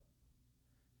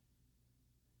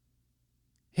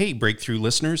Hey, Breakthrough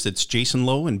listeners, it's Jason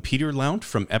Lowe and Peter Lount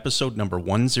from episode number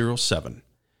 107.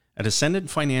 At Ascendant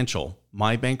Financial,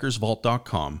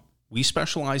 mybankersvault.com, we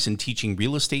specialize in teaching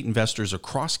real estate investors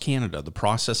across Canada the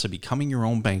process of becoming your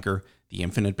own banker, the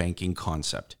infinite banking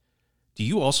concept. Do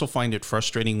you also find it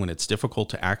frustrating when it's difficult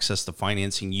to access the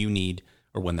financing you need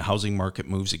or when the housing market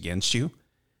moves against you?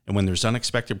 And when there's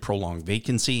unexpected prolonged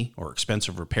vacancy or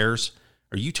expensive repairs,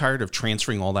 are you tired of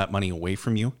transferring all that money away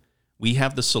from you? We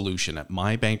have the solution at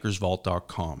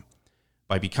mybankersvault.com.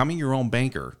 By becoming your own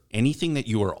banker, anything that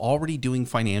you are already doing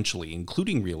financially,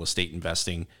 including real estate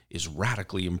investing, is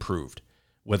radically improved.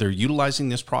 Whether utilizing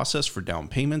this process for down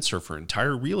payments or for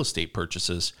entire real estate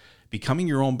purchases, becoming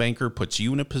your own banker puts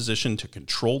you in a position to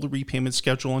control the repayment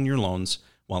schedule on your loans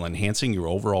while enhancing your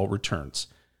overall returns.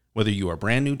 Whether you are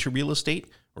brand new to real estate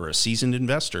or a seasoned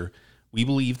investor, we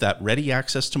believe that ready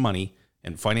access to money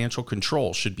and financial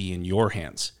control should be in your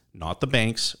hands, not the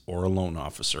bank's or a loan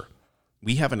officer.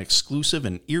 We have an exclusive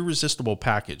and irresistible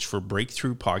package for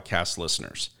Breakthrough podcast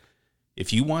listeners.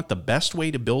 If you want the best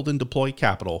way to build and deploy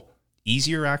capital,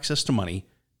 easier access to money,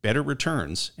 better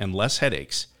returns, and less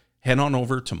headaches, head on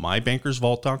over to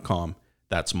mybankersvault.com.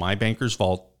 That's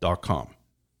mybankersvault.com.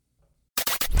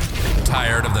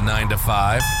 Tired of the 9 to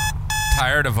 5?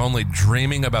 Tired of only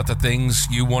dreaming about the things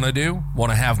you want to do?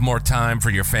 Want to have more time for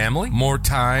your family? More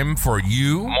time for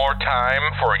you? More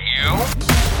time for you?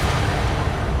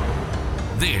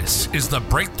 This is the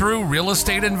Breakthrough Real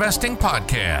Estate Investing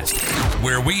Podcast,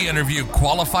 where we interview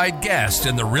qualified guests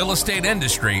in the real estate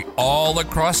industry all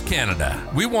across Canada.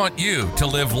 We want you to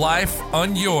live life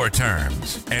on your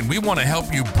terms, and we want to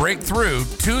help you break through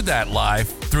to that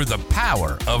life through the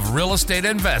power of real estate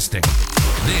investing.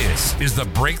 This is the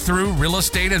Breakthrough Real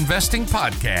Estate Investing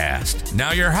Podcast.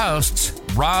 Now your hosts,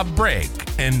 Rob Brake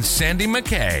and Sandy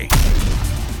McKay.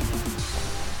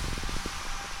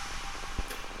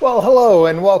 Well, hello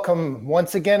and welcome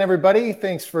once again, everybody.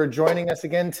 Thanks for joining us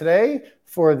again today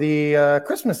for the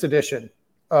Christmas edition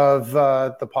of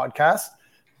the podcast.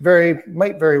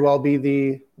 Might very well be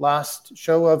the last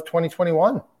show of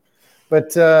 2021.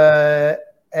 But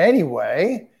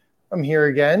anyway, I'm here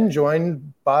again,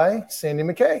 joined by Sandy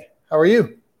McKay. How are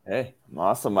you? Hey, I'm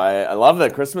awesome. I love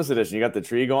that Christmas edition. You got the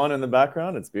tree going in the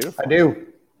background. It's beautiful. I do.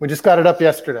 We just got it up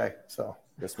yesterday. So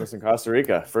Christmas in Costa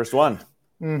Rica, first one.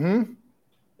 Mm-hmm.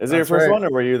 Is it your first one,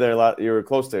 or were you there? You were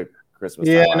close to Christmas.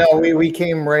 Yeah, no, we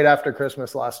came right after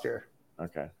Christmas last year.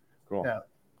 Okay, cool. Yeah.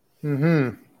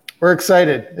 Mm-hmm. We're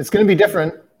excited. It's going to be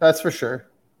different, that's for sure.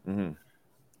 Mm-hmm.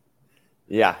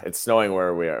 Yeah, it's snowing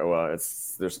where we are. Well,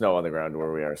 there's snow on the ground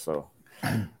where we are, so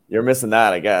you're missing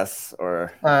that, I guess,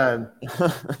 or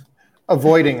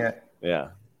avoiding it. Yeah.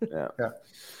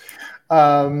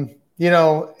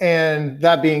 And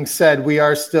that being said, we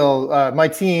are still, my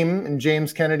team and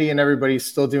James Kennedy and everybody's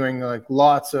still doing like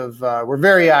lots of, we're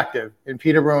very active in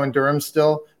Peterborough and Durham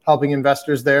still helping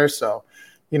investors there. So,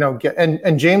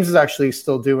 and James is actually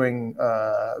still doing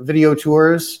video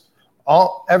tours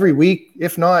every week,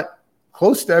 if not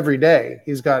close to every day.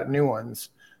 He's got new ones.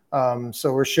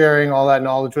 So we're sharing all that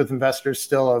knowledge with investors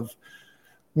still of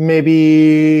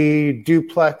maybe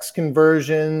duplex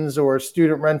conversions or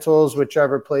student rentals,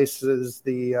 whichever places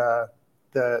the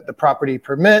property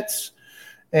permits.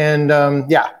 And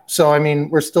so I mean,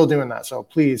 we're still doing that. So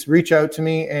please reach out to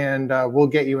me and we'll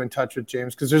get you in touch with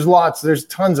James, because there's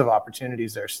tons of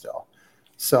opportunities there still.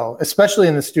 So especially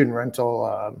in the student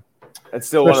rental. It's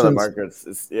still one of the markets.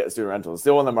 Student rental. It's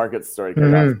still one of the markets. Sorry,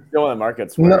 still one of the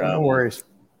markets where no worries.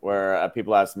 Where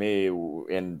people ask me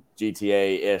in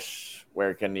GTA-ish,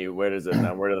 where do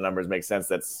the numbers make sense?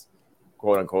 That's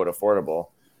quote unquote affordable.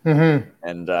 Mm-hmm.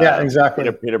 And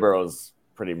exactly. Peterborough's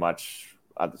pretty much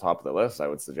at the top of the list, I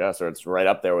would suggest, or it's right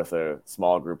up there with a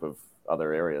small group of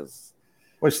other areas.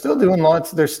 We're still doing lots.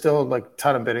 There's still like a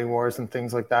ton of bidding wars and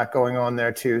things like that going on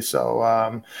there too.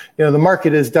 So the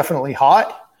market is definitely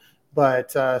hot,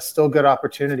 but still good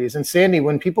opportunities. And Sandy,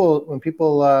 when people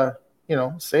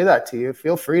say that to you,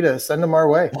 feel free to send them our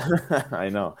way. I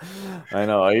know.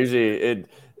 I usually, it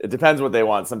depends what they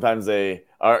want. Sometimes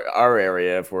our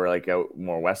area, if we're like out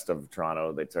more west of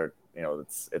Toronto, they start,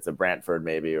 it's a Brantford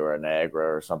maybe, or a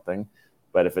Niagara or something.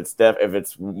 But if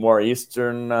it's more east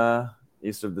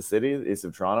of the city, east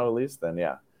of Toronto at least, then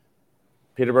yeah,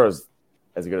 Peterborough's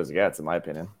as good as it gets, in my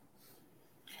opinion.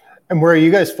 And where are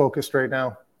you guys focused right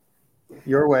now?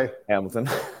 Your way. Hamilton,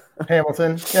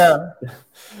 yeah.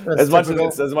 As much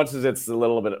as it's a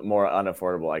little bit more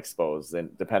unaffordable, I suppose,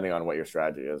 and depending on what your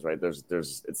strategy is, right?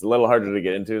 It's a little harder to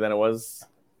get into than it was,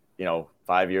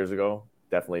 5 years ago,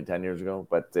 definitely 10 years ago.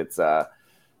 But it's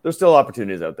there's still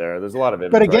opportunities out there. There's a lot of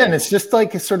it. But again, it's just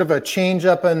like a sort of a change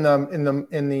up in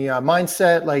the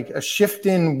mindset, like a shift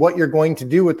in what you're going to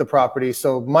do with the property.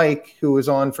 So Mike, who was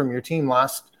on from your team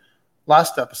last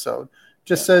episode,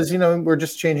 just says, we're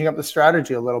just changing up the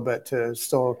strategy a little bit to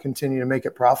still continue to make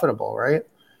it profitable, right?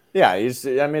 Yeah,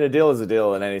 a deal is a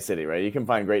deal in any city, right? You can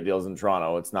find great deals in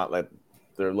Toronto. It's not like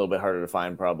they're a little bit harder to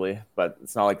find probably, but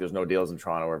it's not like there's no deals in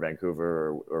Toronto or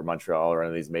Vancouver or Montreal or any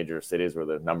of these major cities where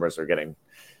the numbers are getting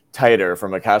tighter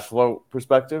from a cash flow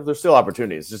perspective. There's still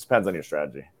opportunities. It just depends on your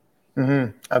strategy.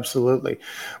 Mm-hmm. Absolutely.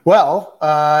 Well,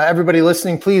 everybody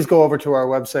listening, please go over to our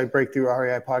website,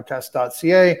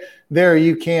 breakthroughreipodcast.ca. There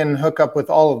you can hook up with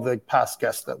all of the past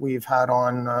guests that we've had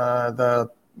on, the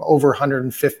over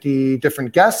 150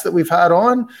 different guests that we've had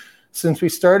on since we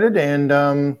started.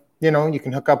 And, you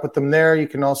can hook up with them there. You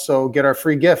can also get our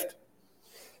free gift.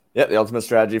 Yeah, the ultimate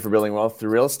strategy for building wealth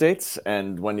through real estate.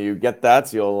 And when you get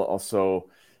that, you'll also,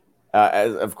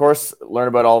 of course, learn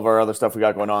about all of our other stuff we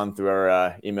got going on through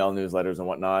our email newsletters and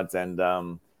whatnot.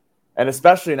 And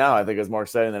especially now, I think it's more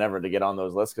exciting than ever to get on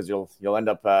those lists because you'll end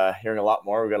up hearing a lot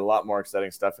more. We've got a lot more exciting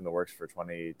stuff in the works for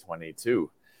 2022.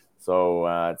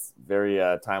 So it's very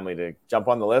timely to jump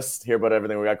on the list, hear about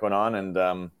everything we got going on,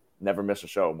 and never miss a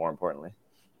show, more importantly.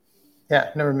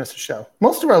 Yeah, never miss a show.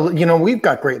 Most of our, we've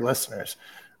got great listeners.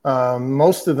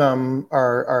 Most of them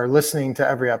are listening to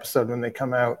every episode when they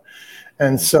come out.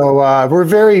 And so we're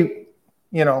very,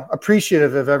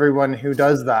 appreciative of everyone who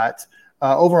does that.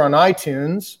 Over on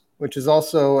iTunes, which is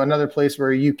also another place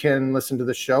where you can listen to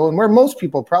the show and where most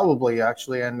people probably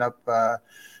actually end up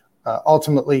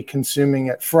ultimately consuming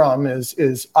it from is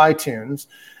iTunes.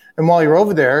 And while you're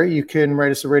over there, you can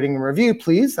write us a rating and review,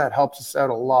 please. That helps us out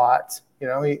a lot.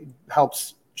 It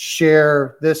helps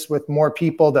share this with more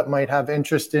people that might have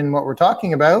interest in what we're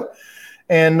talking about,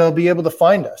 and they'll be able to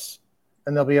find us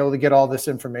and they'll be able to get all this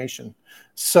information.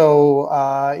 So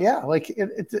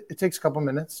it takes a couple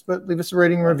minutes, but leave us a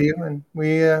rating and review, and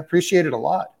we appreciate it a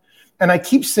lot. And I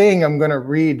keep saying I'm going to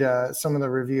read some of the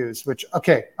reviews, which,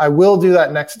 I will do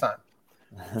that next time.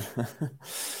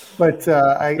 But it's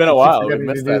been a while. We've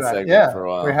missed that segment for a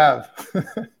while. We have.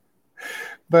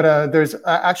 But there's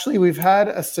we've had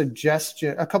a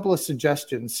couple of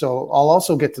suggestions. So I'll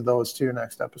also get to those too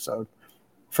next episode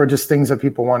for just things that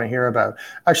people want to hear about.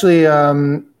 Actually,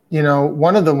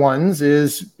 one of the ones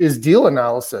is deal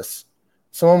analysis.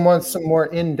 Someone wants some more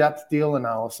in-depth deal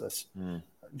analysis,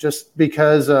 just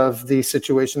because of the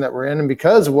situation that we're in and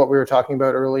because of what we were talking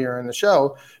about earlier in the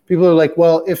show. People are like,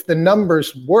 well, if the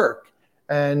numbers work,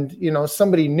 and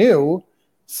somebody new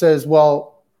says, well,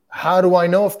 how do I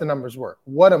know if the numbers work?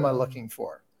 What am I looking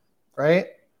for? Right.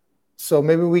 So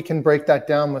maybe we can break that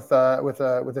down with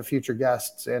a future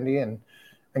guest, Sandy, and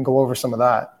go over some of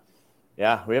that.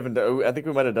 Yeah, we haven't. I think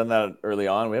we might have done that early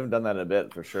on. We haven't done that in a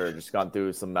bit for sure. Just gone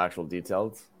through some actual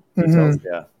details. Mm-hmm.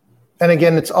 Yeah. And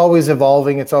again, it's always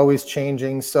evolving. It's always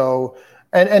changing. So,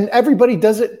 and everybody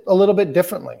does it a little bit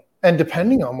differently. And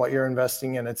depending on what you're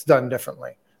investing in, it's done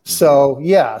differently.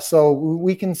 Mm-hmm. So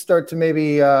we can start to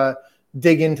maybe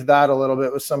dig into that a little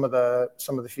bit with some of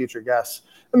the future guests.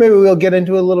 And maybe we'll get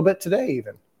into it a little bit today,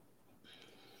 even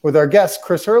with our guest,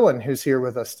 Chris Herlin, who's here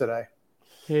with us today.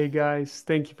 Hey guys,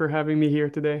 thank you for having me here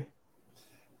today.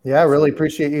 Yeah, I really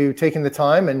appreciate you taking the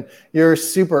time. And you're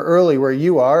super early where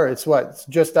you are. It's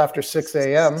just after 6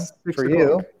 a.m. for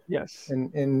you. Yes.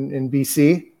 In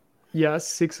BC. Yes,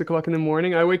 6 o'clock in the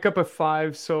morning. I wake up at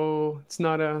 5, so it's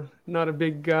not a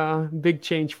big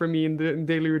change for me in the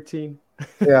daily routine.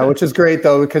 Yeah, which is great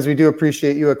though, because we do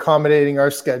appreciate you accommodating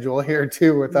our schedule here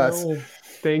too with us.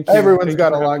 Thank you. Everyone's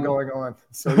got a lot going on.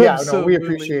 So we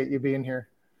appreciate you being here.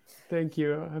 Thank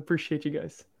you. I appreciate you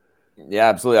guys. Yeah,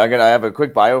 absolutely. I have a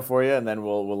quick bio for you, and then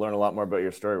we'll learn a lot more about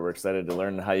your story. We're excited to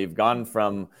learn how you've gone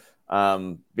from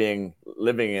living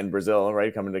in Brazil,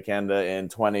 right, coming to Canada in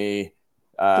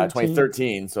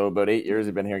 2013. So about 8 years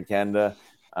you've been here in Canada.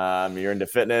 You're into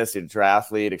fitness, you're a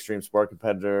triathlete, extreme sport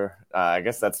competitor. I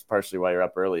guess that's partially why you're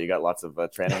up early. You got lots of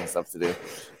training and stuff to do.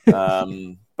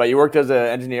 But you worked as an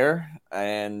engineer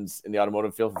and in the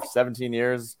automotive field for 17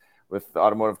 years with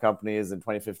automotive companies. In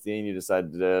 2015, you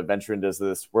decided to venture into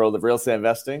this world of real estate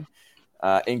investing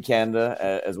in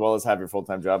Canada, as well as have your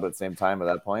full-time job at the same time at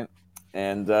that point.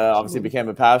 And obviously it became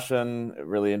a passion,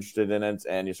 really interested in it.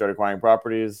 And you started acquiring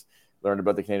properties, learned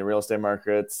about the Canadian real estate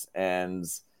markets. And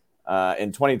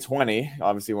in 2020,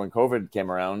 obviously when COVID came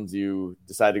around, you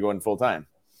decided to go in full-time.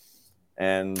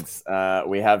 And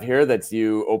we have here that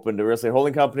you opened a real estate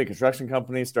holding company, construction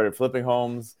company, started flipping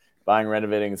homes, buying,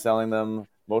 renovating, and selling them,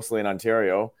 mostly in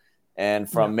Ontario. And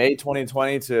from May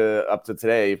 2020 to up to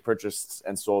today, you've purchased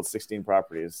and sold 16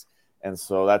 properties. And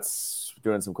so that's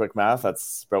doing some quick math.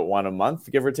 That's about one a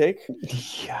month, give or take.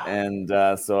 Yeah. And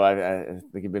so I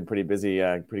think you've been pretty busy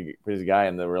guy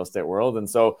in the real estate world. And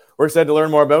so we're excited to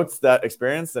learn more about that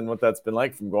experience and what that's been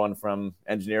like from going from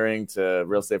engineering to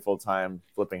real estate full-time,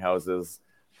 flipping houses,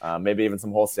 maybe even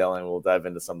some wholesaling. We'll dive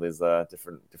into some of these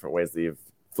different ways that you've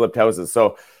flipped houses.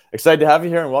 So excited to have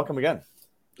you here and welcome again.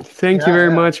 Thank you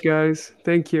very much, guys.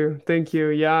 Thank you.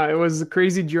 Yeah, it was a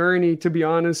crazy journey, to be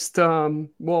honest.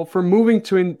 Well, from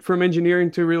moving from engineering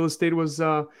to real estate was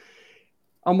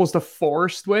almost a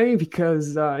forced way,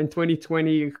 because in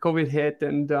 2020, COVID hit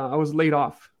and I was laid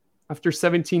off after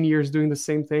 17 years doing the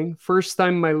same thing. First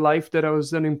time in my life that I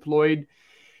was unemployed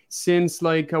since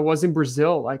I was in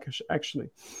Brazil,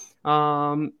 actually.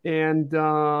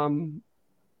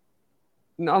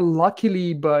 Not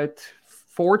luckily, but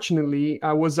fortunately,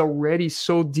 I was already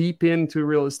so deep into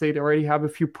real estate. I already have a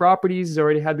few properties. I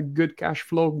already had a good cash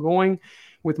flow going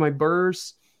with my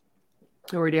BRRRRs.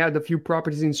 I already had a few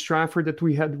properties in Stratford that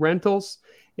we had rentals.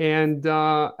 And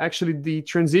actually, the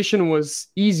transition was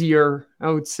easier,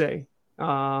 I would say.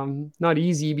 Not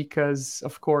easy because,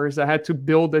 of course, I had to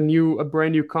build a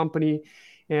brand new company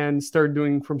and start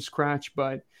doing from scratch.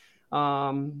 But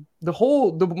my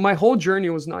whole journey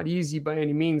was not easy by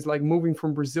any means, like moving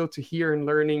from Brazil to here and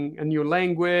learning a new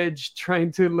language, trying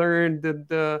to learn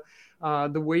the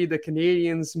way the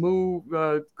Canadians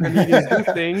do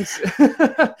things.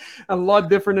 A lot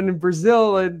different than in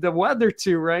Brazil, and the weather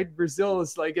too, right? Brazil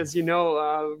is as you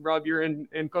know, Rob, you're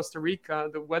in Costa Rica,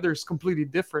 the weather is completely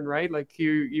different, right? Like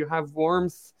you have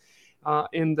warmth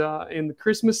in the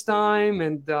Christmas time,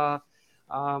 and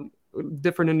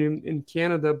different in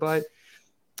Canada. But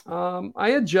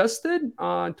I adjusted.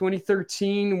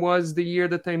 2013 was the year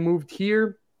that I moved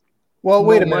here. Well,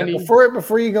 wait a minute.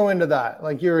 Before you go into that,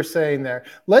 like you were saying there,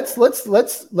 let's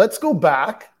go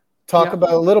back, talk about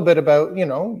a little bit about,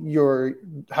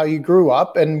 how you grew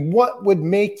up and what would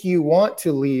make you want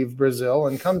to leave Brazil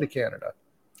and come to Canada.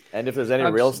 And if there's any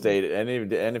real estate, and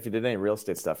if you did any real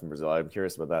estate stuff in Brazil, I'm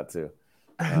curious about that too.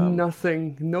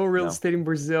 Nothing, no real estate in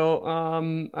Brazil.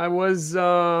 I was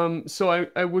I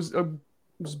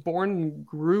was born and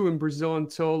grew in Brazil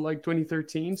until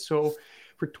 2013. So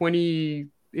for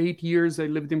 28 years, I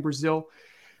lived in Brazil.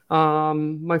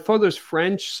 My father's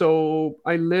French, so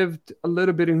I lived a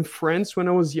little bit in France when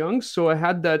I was young. So I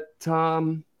had that,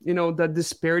 that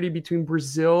disparity between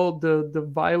Brazil, the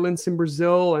violence in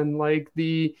Brazil, and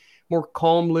the more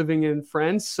calm living in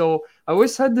France. So I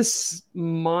always had this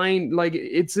mind,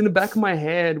 it's in the back of my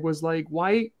head, was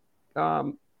why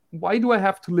do I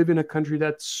have to live in a country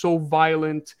that's so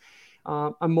violent?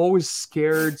 I'm always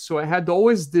scared. So I had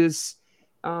always this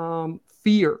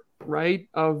fear, right,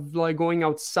 of going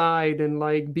outside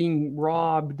and being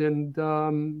robbed and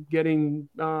getting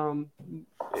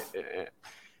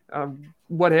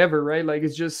whatever, right?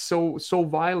 It's just so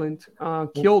violent,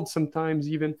 killed sometimes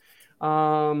even.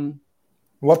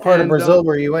 What part of Brazil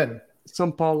were you in?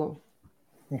 São Paulo.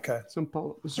 Okay. São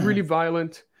Paulo. It was really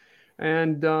violent.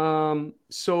 And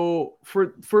so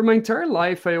for my entire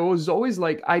life, I was always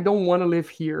I don't want to live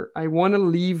here. I want to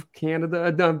leave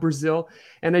Brazil.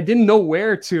 And I didn't know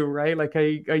where to, right?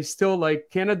 I still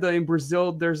Canada and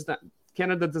Brazil,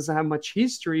 Canada doesn't have much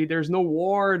history. There's no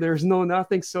war. There's no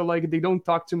nothing. So they don't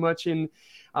talk too much in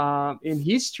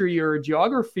history or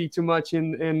geography too much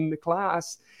in the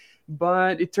class.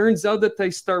 But it turns out that I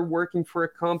start working for a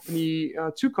company,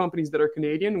 two companies that are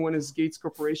Canadian. One is Gates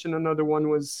Corporation. Another one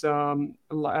was I'm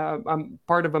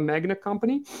part of a Magna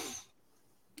company.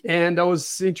 And I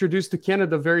was introduced to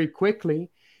Canada very quickly.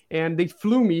 And they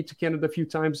flew me to Canada a few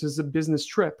times as a business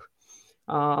trip.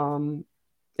 And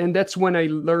that's when I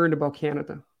learned about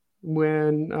Canada.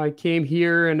 When I came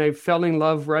here and I fell in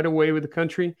love right away with the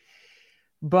country.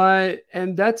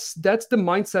 And that's the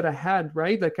mindset I had,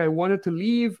 right? I wanted to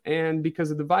leave, and because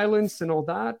of the violence and all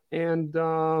that. And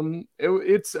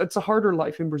it's a harder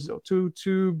life in Brazil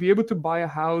to be able to buy a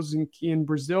house in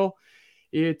Brazil.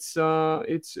 It's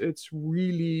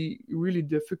really, really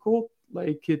difficult.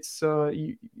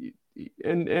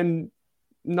 And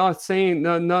not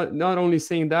only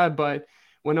saying that, but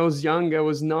when I was young, I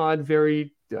was not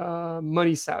very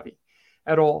money savvy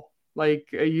at all. I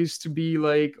used to be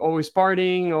always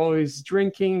partying, always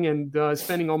drinking, and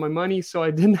spending all my money. So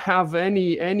I didn't have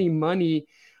any money,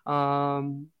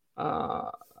 any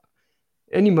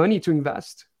money to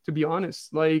invest, to be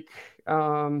honest.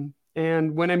 And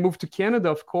when I moved to Canada,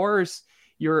 of course,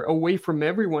 you're away from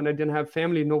everyone. I didn't have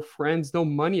family, no friends, no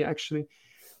money actually.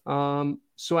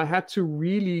 So I had to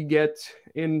really get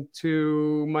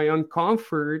into my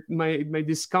uncomfort, my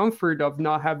discomfort of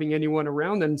not having anyone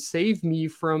around, and save me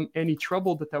from any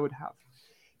trouble that I would have.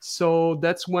 So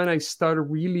that's when I started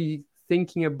really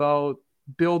thinking about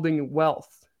building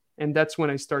wealth. And that's when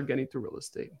I started getting to real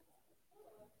estate.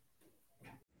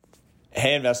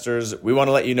 Hey investors, we want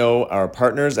to let you know our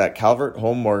partners at Calvert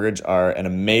Home Mortgage are an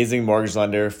amazing mortgage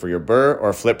lender for your BRRRR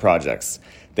or flip projects.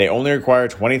 They only require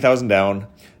 $20,000 down,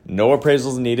 no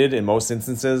appraisals needed in most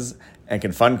instances, and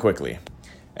can fund quickly.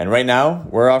 And right now,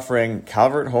 we're offering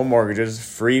Calvert Home Mortgage's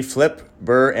free flip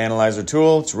BRRRR analyzer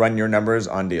tool to run your numbers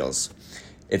on deals.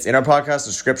 It's in our podcast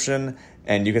description,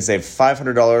 and you can save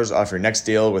 $500 off your next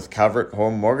deal with Calvert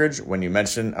Home Mortgage when you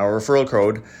mention our referral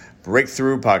code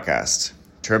Breakthrough Podcast.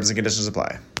 Terms and conditions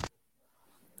apply.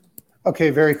 Okay,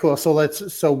 very cool. So what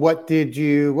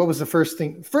was the first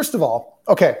thing? First of all,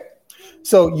 okay.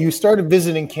 So you started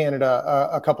visiting Canada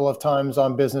a couple of times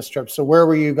on business trips. So where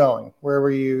were you going? Where were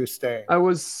you staying? I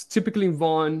was typically in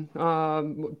Vaughan,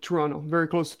 Toronto, very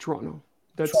close to Toronto.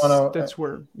 That's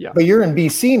where, yeah. But you're in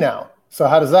BC now. So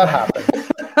how does that happen?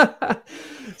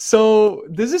 So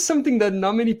this is something that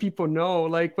not many people know.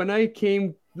 Like when I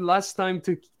came last time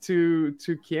to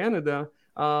Canada,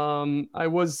 I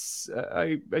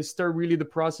started really the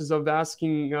process of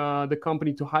asking the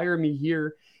company to hire me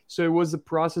here. So it was the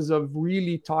process of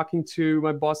really talking to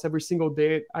my boss every single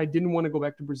day. I didn't want to go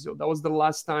back to Brazil. That was the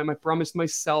last time I promised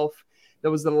myself.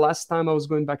 That was the last time I was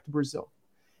going back to Brazil.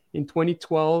 In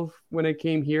 2012, when I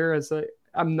came here,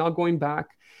 I'm not going back.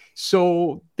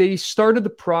 So they started the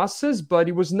process, but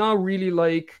it was not really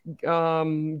like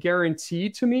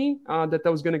guaranteed to me that I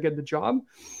was going to get the job.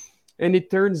 And it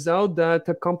turns out that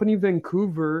a company in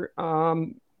Vancouver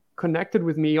connected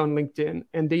with me on LinkedIn,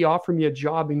 and they offered me a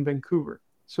job in Vancouver.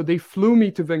 So they flew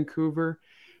me to Vancouver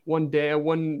one day,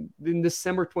 in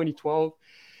December 2012,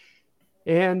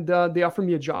 and they offered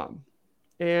me a job.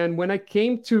 And when I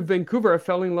came to Vancouver, I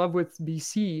fell in love with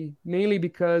BC, mainly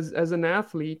because as an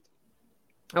athlete,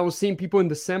 I was seeing people in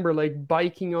December like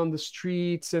biking on the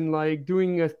streets and like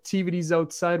doing activities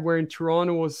outside, where in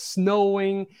Toronto was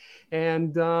snowing.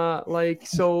 And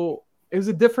so it was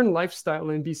a different lifestyle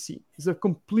in BC. It's a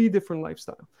complete different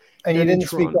lifestyle. And you didn't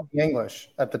speak English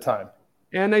at the time.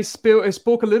 And I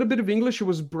spoke a little bit of English. It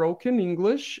was broken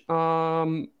English.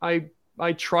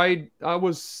 I tried. I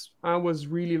was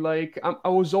really like, I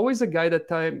was always a guy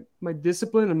that my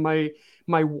discipline and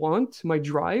my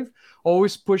drive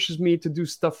always pushes me to do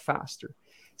stuff faster.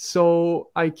 So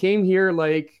I came here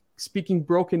like speaking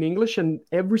broken English, and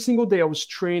every single day I was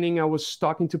training, I was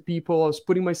talking to people, I was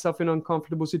putting myself in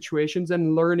uncomfortable situations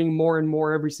and learning more and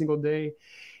more every single day.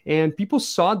 And people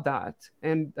saw that.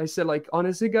 And I said, like,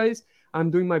 honestly, guys, I'm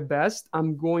doing my best.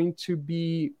 I'm going to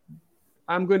be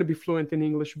fluent in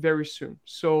English very soon.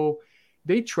 So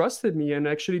they trusted me. And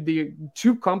actually the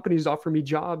two companies offered me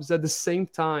jobs at the same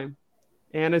time.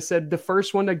 And I said, the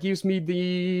first one that gives me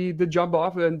the job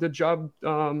offer and the job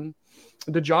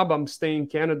I'm staying in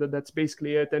Canada. That's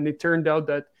basically it. And it turned out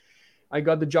that I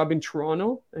got the job in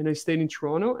Toronto, and I stayed in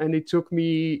Toronto, and it took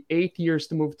me 8 years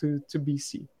to move to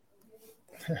BC.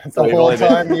 The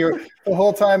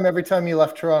whole time, every time you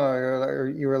left Toronto,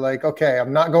 you were like, okay,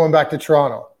 I'm not going back to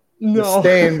Toronto. No.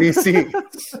 Stay in BC.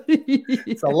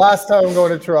 It's the last time I'm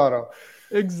going to Toronto.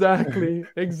 Exactly.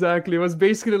 It was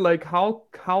basically like, how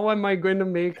am I going to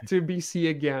make to BC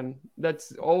again?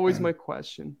 That's always my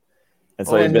question. And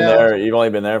so you've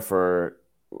only been there for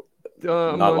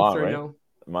not month long, right now.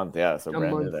 A month, yeah. So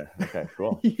brand new there. Okay,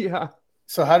 cool. Yeah.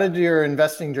 So how did your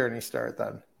investing journey start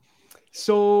then?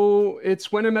 So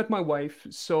it's when I met my wife.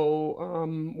 So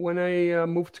when I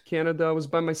moved to Canada, I was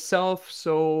by myself.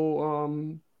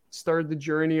 So started the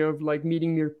journey of like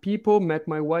meeting new people, met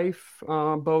my wife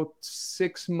about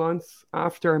 6 months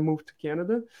after I moved to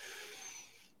Canada.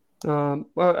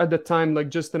 Well, at the time, like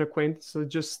just an acquaintance, so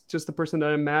just the person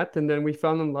that I met, and then we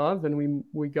fell in love and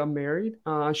we got married.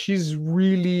 She's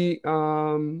really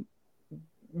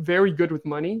very good with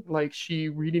money. Like she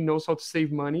really knows how to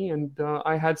save money. And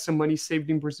I had some money saved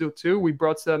in Brazil too. I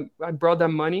brought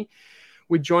that money.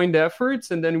 We joined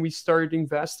efforts, and then we started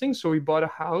investing. So we bought a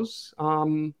house.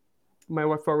 My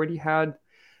wife already had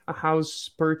a house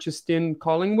purchased in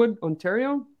Collingwood,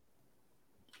 Ontario.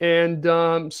 And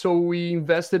so we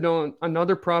invested on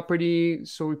another property.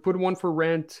 So we put one for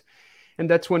rent. And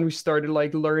that's when we started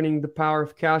like learning the power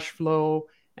of cash flow.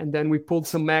 And then we pulled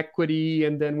some equity,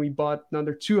 and then we bought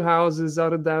another 2 houses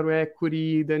out of that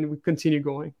equity. Then we continue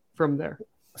going from there.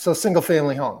 So single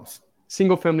family homes.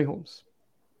 Single family homes.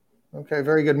 Okay,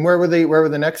 very good. And where were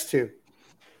the next two?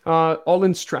 All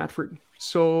in Stratford.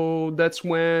 So that's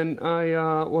when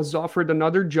I was offered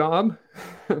another job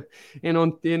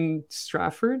in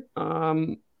Stratford.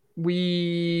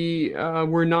 We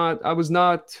were not, I was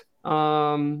not,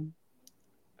 to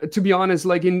be honest,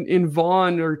 like in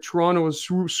Vaughan or Toronto, it was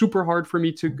super hard for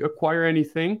me to acquire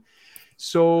anything.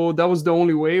 So that was the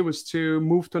only way, was to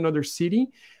move to another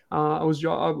city. I was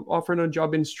offered a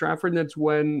job in Stratford. And that's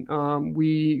when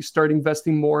we started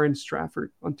investing more in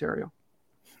Stratford, Ontario.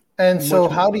 And so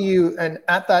and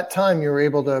at that time, you were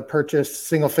able to purchase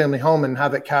single family home and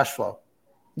have it cash flow?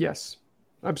 Yes,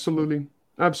 absolutely.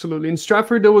 Absolutely. In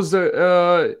Stratford, there was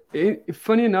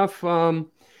funny enough,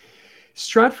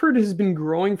 Stratford has been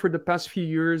growing for the past few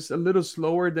years, a little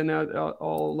slower than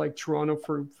all like Toronto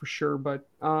for sure. But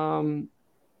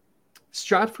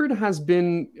Stratford has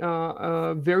been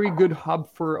a very good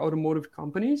hub for automotive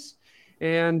companies.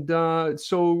 And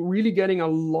so really getting a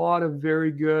lot of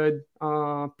very good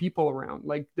people around,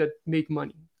 like, that make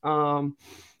money.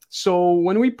 So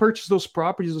when we purchased those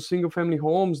properties, those single family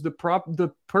homes,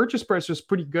 the purchase price was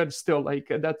pretty good still.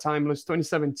 Like at that time, it was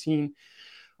 2017.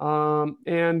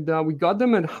 And we got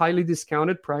them at highly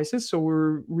discounted prices. So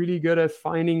we're really good at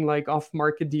finding like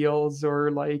off-market deals, or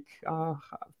like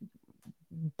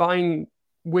buying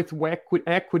with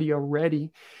equity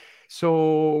already.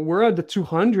 So we're at the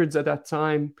 200s at that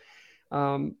time.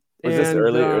 Was this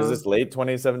early, or was this late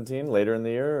 2017, later in the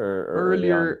year,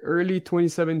 or early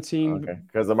 2017? Okay,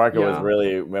 because the market was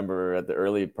really, remember, at the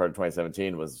early part of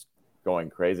 2017 was going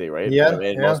crazy, right? Yeah,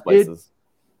 in most places.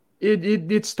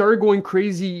 It started going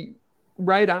crazy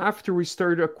right after we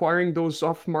started acquiring those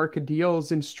off-market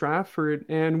deals in Stratford,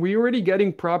 and we were already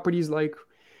getting properties like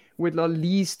with at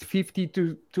least 50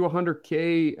 to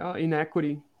 100K in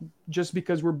equity, just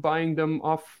because we're buying them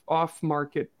off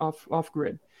market, off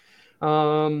grid.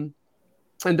 And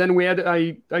then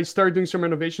I started doing some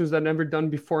renovations that I'd never done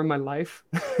before in my life,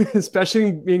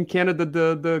 especially in Canada.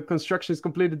 The construction is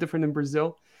completely different than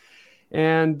Brazil,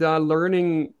 and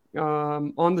learning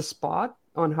on the spot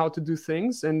on how to do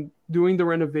things, and doing the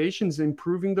renovations,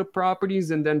 improving the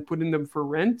properties, and then putting them for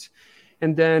rent,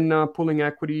 and then pulling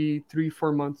equity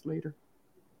 3-4 months later.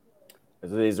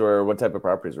 So these were, what type of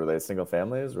properties? Were they single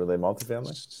families? Were they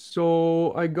multifamily?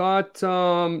 So I got,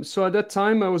 so at that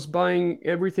time I was buying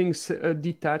everything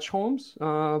detached homes,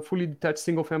 fully detached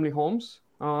single family homes,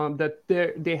 that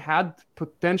they had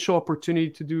potential opportunity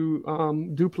to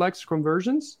do duplex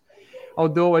conversions.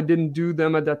 Although I didn't do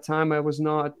them at that time, I was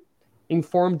not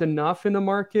informed enough in the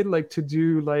market, like to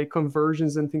do like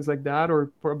conversions and things like that,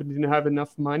 or probably didn't have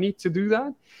enough money to do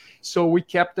that. So we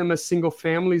kept them as single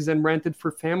families and rented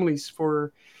for families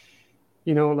for,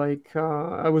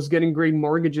 I was getting great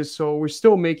mortgages. So we're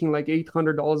still making like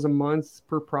 $800 a month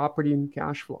per property in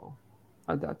cash flow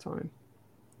at that time,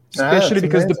 especially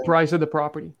because the price of the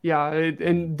property. Yeah.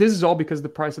 And this is all because of the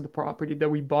price of the property, that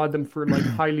we bought them for like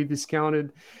highly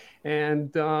discounted.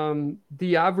 And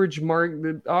the average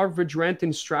rent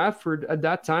in Stratford at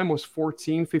that time was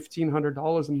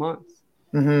 $1,500 a month.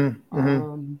 Mm-hmm.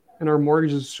 Mm-hmm. And our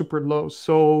mortgage is super low.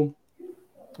 So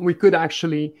we could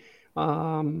actually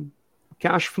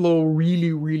cash flow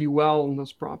really, really well on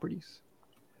those properties.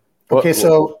 Okay,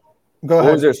 so go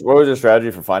ahead. What was your strategy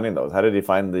for finding those? How did you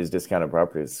find these discounted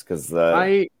properties? Because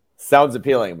sounds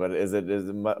appealing, but is it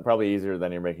probably easier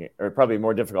than you're making, or probably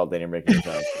more difficult than you're making it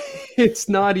sound? It's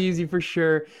not easy for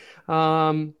sure.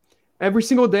 Every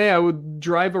single day I would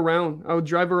drive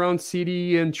around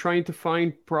city and trying to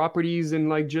find properties, and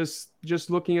like just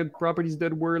looking at properties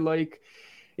that were like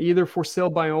either for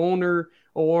sale by owner,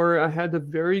 or I had a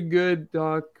very good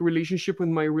relationship with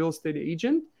my real estate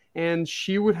agent, and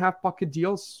she would have pocket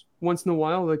deals once in a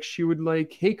while. Like she would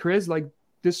like, hey Chris, like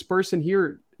this person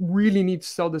here really needs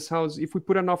to sell this house. If we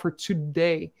put an offer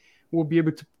today, we'll be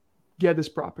able to get this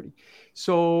property.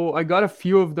 So I got a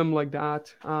few of them like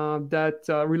that,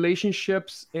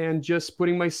 relationships, and just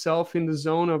putting myself in the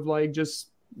zone of like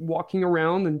just walking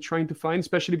around and trying to find,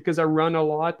 especially because I run a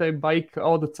lot, I bike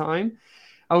all the time.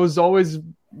 I was always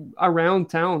around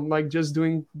town, like just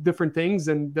doing different things,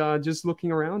 and just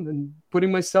looking around and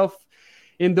putting myself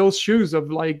in those shoes of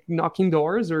like knocking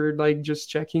doors, or like just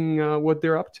checking what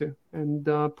they're up to, and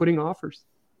putting offers.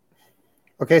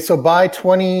 Okay, so by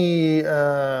early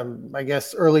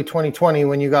 2020,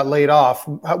 when you got laid off,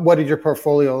 what did your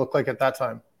portfolio look like at that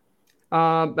time?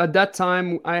 At that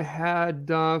time, I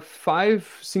had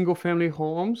 5 single-family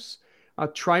homes, a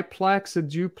triplex, a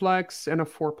duplex, and a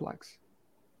fourplex.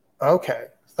 Okay,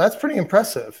 that's pretty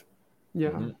impressive. Yeah.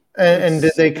 Mm-hmm. And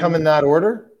did they come in that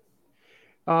order?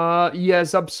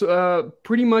 Yes,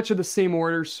 pretty much in the same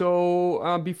order.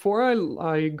 So before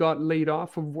I got laid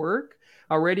off of work,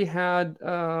 I already had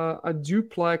a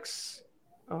duplex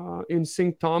in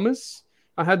St. Thomas.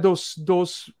 I had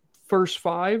those first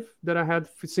 5 that I had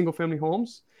single family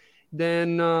homes.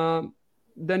 Then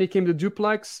it came the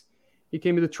duplex, it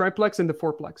came to the triplex and the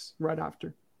fourplex right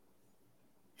after.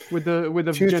 With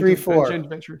the 2, 3, 4 joint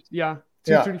ventures. Yeah.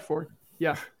 2, 3, 4.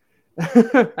 Yeah.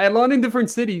 I had a lot in different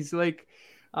cities, like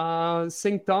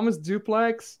St. Thomas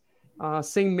duplex,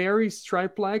 St. Mary's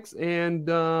triplex, and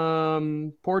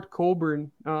Port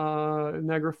Colborne,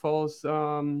 Niagara Falls,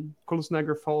 close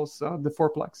Niagara Falls, the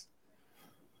fourplex.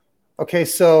 Okay,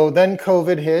 so then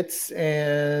COVID hits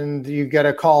and you get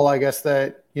a call, I guess,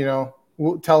 that,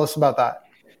 tell us about that.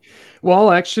 Well,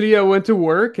 actually, I went to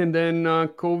work, and then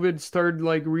COVID started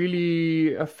like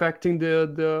really affecting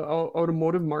the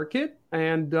automotive market.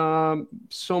 And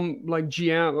some like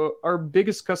GM, our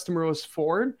biggest customer was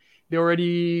Ford. They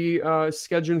already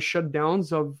scheduling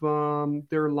shutdowns of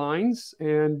their lines,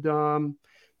 and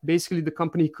basically the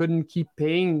company couldn't keep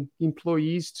paying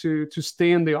employees to stay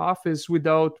in the office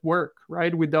without work,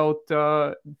 right? Without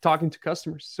talking to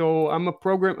customers. So I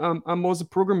was a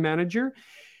program manager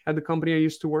at the company I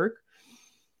used to work.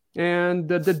 And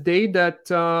the day that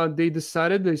they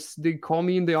decided, they called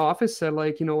me in the office, said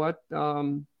like, you know what,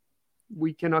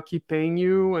 we cannot keep paying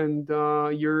you, and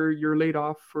you're laid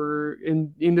off for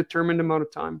an indeterminate amount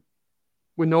of time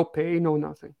with no pay, no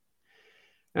nothing.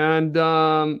 And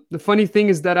the funny thing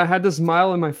is that I had a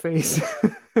smile on my face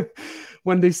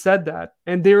when they said that,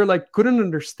 and they were like, couldn't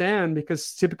understand,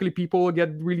 because typically people will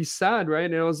get really sad, right?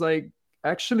 And I was like,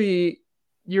 actually,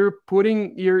 you're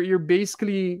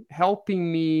basically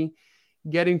helping me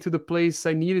getting to the place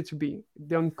I needed to be.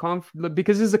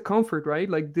 Because it's a comfort, right?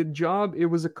 Like the job, it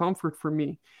was a comfort for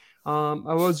me. I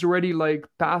was already like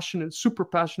super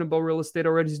passionate about real estate,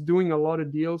 already doing a lot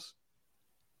of deals,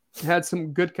 had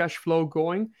some good cash flow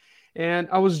going. And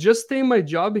I was just staying my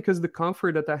job because of the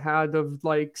comfort that I had of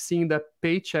like seeing that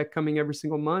paycheck coming every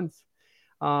single month.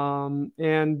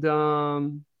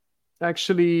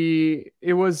 Actually,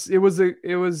 it was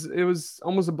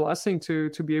almost a blessing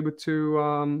to be able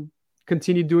to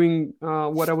continue doing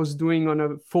what I was doing on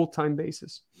a full-time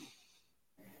basis.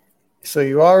 So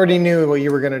you already knew what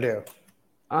you were going to do.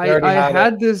 I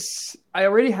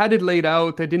already had it laid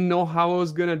out. I didn't know how I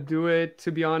was going to do it,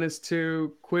 to be honest,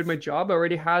 to quit my job. I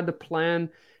already had the plan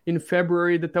in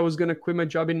February that I was going to quit my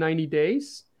job in 90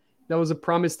 days. That was a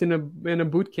promise in a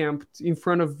boot camp in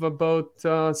front of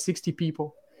about 60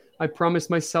 people. I promised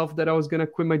myself that I was going to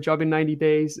quit my job in 90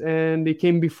 days, and it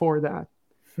came before that.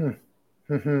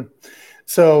 Mm-hmm.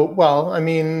 So, well, I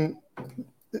mean,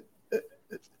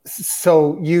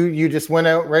 so you just went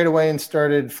out right away and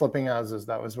started flipping houses.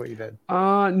 That was what you did?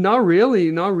 Not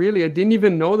really. I didn't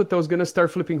even know that I was going to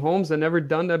start flipping homes. I never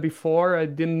done that before. I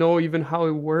didn't know even how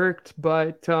it worked.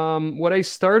 But what I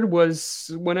started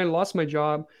was when I lost my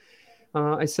job.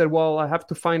 I said, well, I have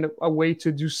to find a way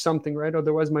to do something, right?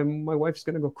 Otherwise, my wife's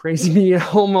going to go crazy me at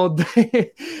home all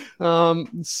day.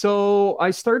 So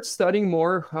I started studying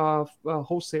more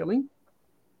wholesaling.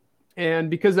 And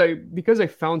because I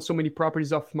found so many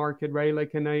properties off market, right?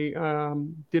 Like, and I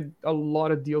did a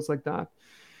lot of deals like that.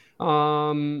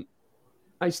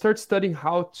 I started studying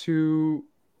how to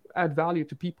add value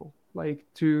to people, like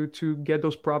to get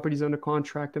those properties under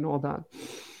contract and all that.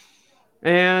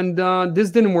 And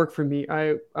this didn't work for me.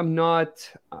 I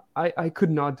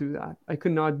could not do that. I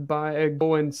could not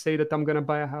go and say that I'm going to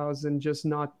buy a house and just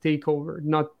not take over,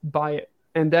 not buy it.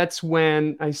 And that's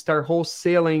when I start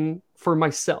wholesaling for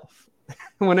myself,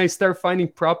 when I start finding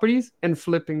properties and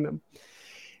flipping them.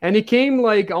 And it came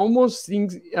like almost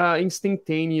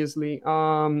instantaneously.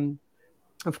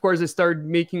 Of course, I started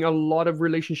making a lot of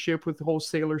relationship with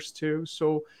wholesalers too.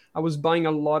 So I was buying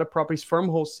a lot of properties from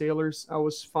wholesalers. I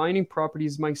was finding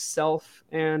properties myself,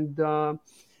 and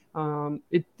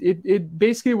it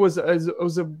basically was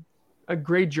a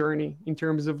great journey in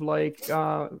terms of like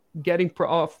getting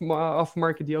off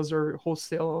market deals or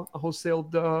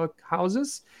wholesaled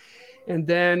houses, and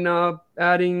then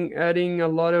adding a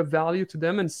lot of value to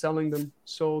them and selling them.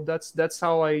 So that's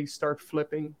how I start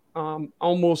flipping.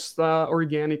 Almost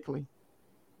organically.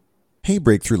 Hey,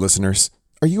 Breakthrough listeners.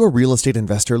 Are you a real estate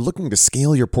investor looking to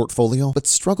scale your portfolio but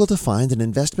struggle to find an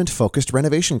investment-focused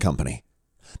renovation company?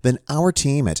 Then our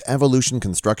team at Evolution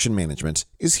Construction Management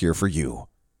is here for you.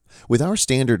 With our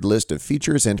standard list of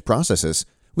features and processes,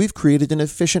 we've created an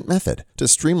efficient method to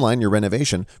streamline your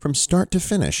renovation from start to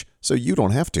finish so you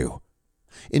don't have to.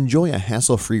 Enjoy a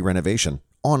hassle-free renovation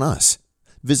on us.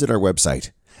 Visit our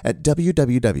website at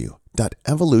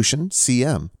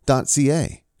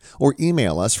www.evolutioncm.ca or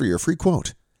email us for your free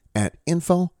quote at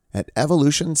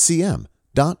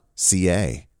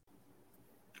info@evolutioncm.ca.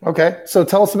 Okay. So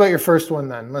tell us about your first one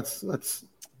then. Let's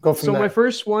go from So there. my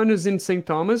first one is in St.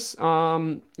 Thomas.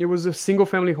 It was a single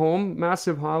family home,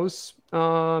 massive house.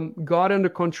 Got under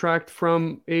contract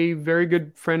from a very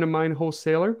good friend of mine,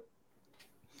 wholesaler.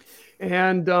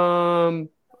 And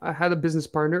I had a business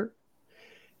partner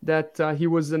that he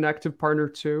was an active partner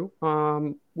too.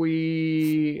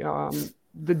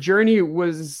 The journey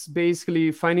was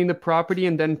basically finding the property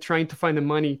and then trying to find the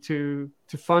money to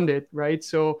fund it, right?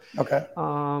 So Okay.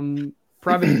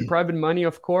 private money,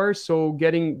 of course. So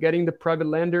getting the private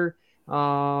lender,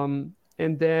 and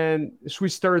then we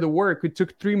started the work. It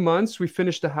took 3 months. We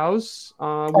finished the house.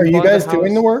 Are you guys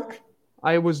doing the work?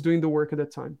 I was doing the work at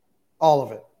that time. All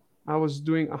of it. I was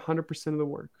doing 100% of the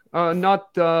work.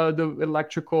 Not the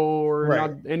electrical or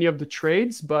not any of the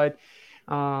trades, but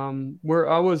where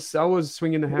I was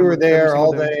swinging the hammer. You were there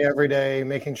all day, every day,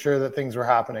 making sure that things were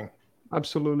happening.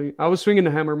 Absolutely. I was swinging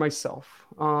the hammer myself.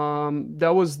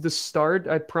 That was the start.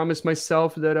 I promised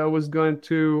myself that I was going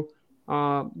to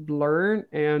learn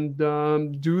and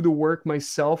do the work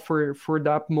myself for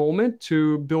that moment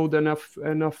to build enough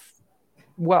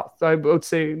wealth. I would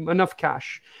say enough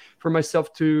cash for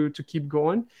myself to keep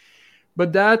going.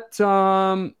 But that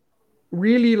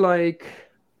really, like,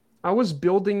 I was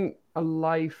building a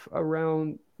life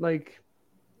around, like,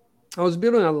 I was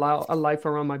building a life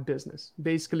around my business.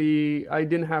 Basically, I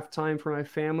didn't have time for my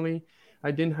family.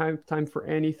 I didn't have time for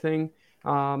anything.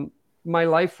 My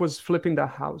life was flipping that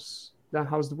house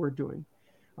that we're doing.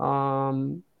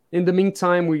 In the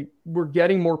meantime, we were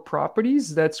getting more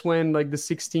properties. That's when, like, the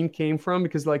 16 came from,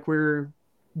 because, like, we're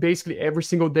basically every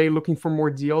single day looking for more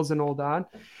deals and all that.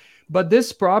 But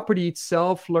this property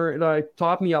itself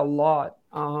taught me a lot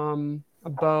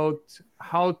about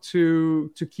how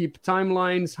to keep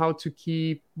timelines, how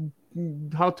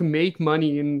to make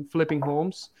money in flipping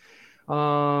homes.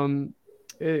 And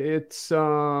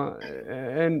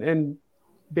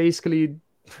basically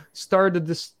started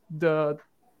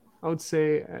I would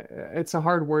say it's a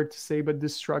hard word to say, but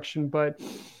destruction. But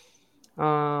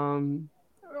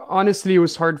honestly, it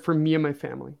was hard for me and my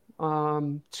family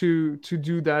to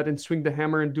do that and swing the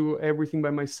hammer and do everything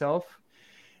by myself.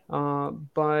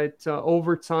 But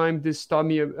over time, this taught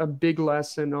me a big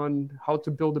lesson on how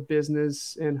to build a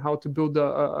business and how to build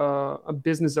a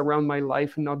business around my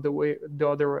life and not the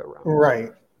other way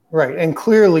around. Right. And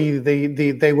clearly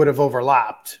they would have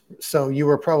overlapped. So you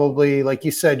were probably, like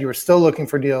you said, you were still looking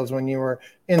for deals when you were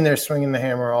in there swinging the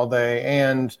hammer all day,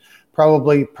 and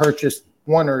probably purchased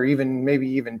one or maybe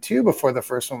even two before the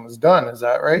first one was done. Is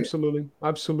that right?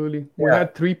 Absolutely. We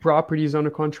had 3 properties on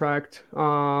a contract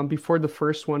before the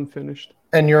first one finished.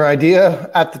 And your idea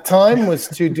at the time was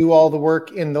to do all the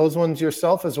work in those ones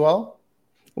yourself as well?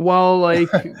 Well, like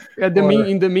in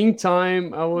the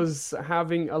meantime, I was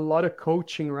having a lot of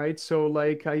coaching, right? So,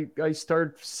 like, I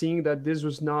started seeing that this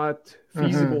was not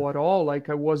feasible at all. Like,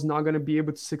 I was not going to be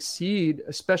able to succeed,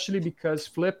 especially because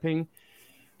flipping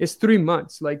is 3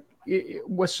 months. Like,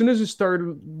 as soon as you start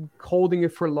holding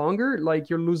it for longer, like,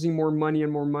 you're losing more money,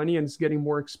 and it's getting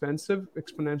more expensive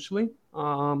exponentially.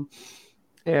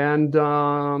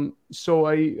 So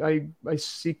I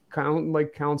seek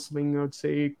counseling, I would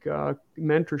say,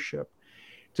 mentorship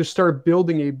to start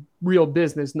building a real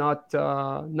business, not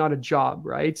a job,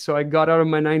 right? So I got out of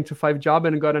my 9-to-5 job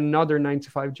and got another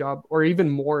 9-to-5 job, or even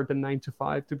more than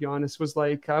 9-to-5, to be honest. It was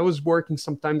like I was working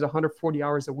sometimes 140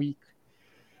 hours a week.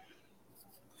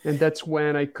 And that's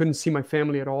when I couldn't see my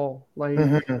family at all. Like,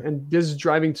 and this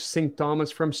driving to St.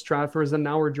 Thomas from Stratford is an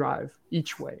hour drive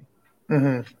each way.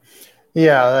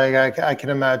 Yeah, like I can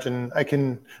imagine. I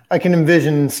can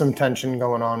envision some tension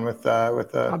going on with a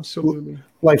absolutely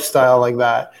lifestyle like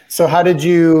that. So how did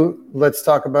you? Let's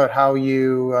talk about how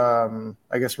you,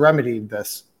 I guess, remedied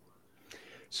this.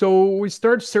 So we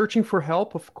started searching for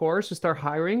help. Of course, we start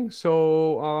hiring.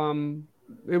 So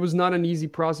it was not an easy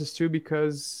process too,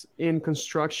 because in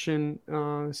construction,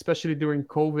 especially during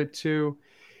COVID too,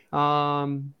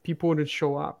 people wouldn't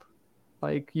show up.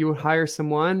 Like, you would hire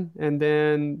someone and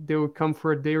then they would come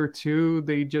for a day or two.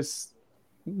 They just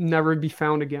never be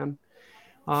found again.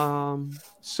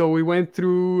 So we went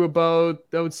through about,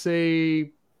 I would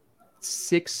say,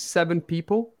 6-7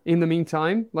 people in the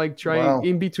meantime, like trying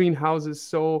in between houses.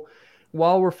 So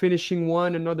while we're finishing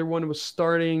one, another one was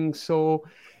starting. So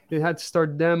they had to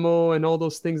start demo and all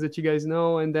those things that you guys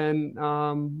know. And then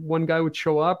one guy would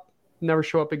show up, never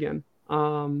show up again.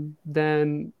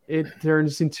 Then it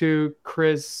turns into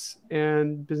Chris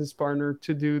and business partner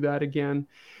to do that again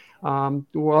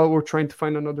while we're trying to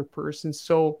find another person.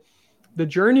 So the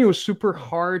journey was super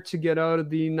hard to get out of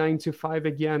the 9-to-5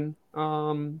 again.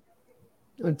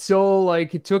 until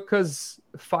like it took us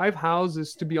 5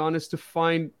 houses, to be honest, to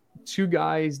find 2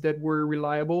 guys that were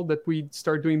reliable, that we'd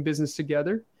start doing business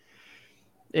together.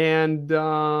 And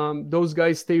those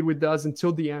guys stayed with us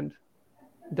until the end.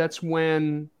 That's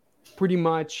when pretty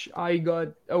much I got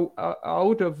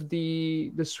out of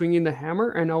the swinging the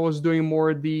hammer, and I was doing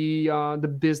more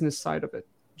the business side of it,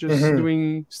 just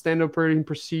doing standard operating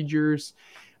procedures,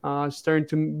 starting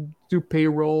to do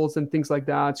payrolls and things like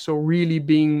that. So really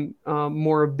being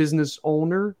more a business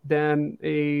owner than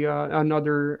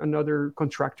another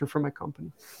contractor for my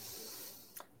company.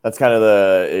 That's kind of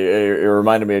it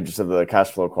reminded me just of the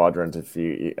cash flow quadrant. I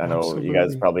know Absolutely. You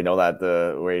guys probably know that,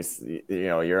 the way,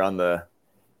 you're on the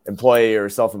employee or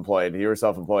self-employed. You were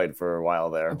self-employed for a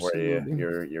while there. Absolutely.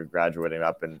 Where you're graduating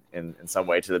up in some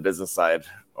way to the business side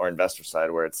or investor side,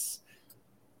 where it's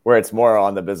more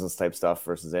on the business type stuff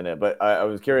versus in it. But I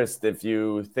was curious if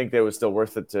you think it was still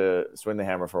worth it to swing the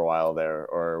hammer for a while there,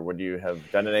 or would you have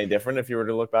done it any different if you were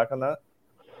to look back on that?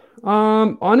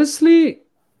 Honestly,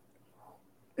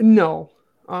 no.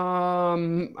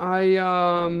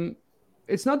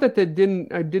 It's not that I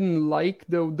didn't like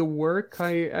the work.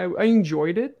 I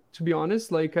enjoyed it, to be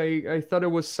honest. Like I thought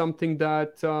it was something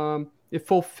that it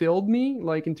fulfilled me,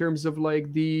 like in terms of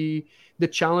like the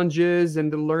challenges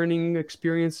and the learning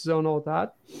experiences and all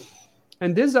that.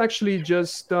 And this actually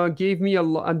just gave me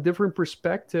a different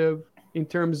perspective in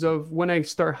terms of when I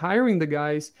start hiring the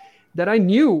guys, that I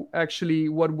knew actually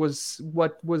what was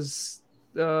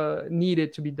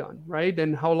needed to be done, right?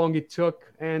 And how long it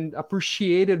took, and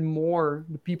appreciated more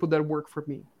the people that work for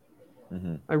me.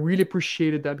 Mm-hmm. I really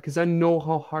appreciated that because I know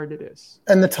how hard it is.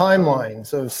 And the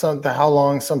timelines of how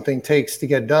long something takes to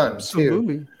get done.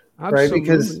 Absolutely. Too. Right?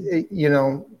 Because,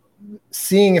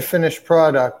 seeing a finished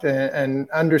product and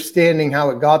understanding how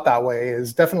it got that way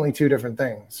is definitely 2 different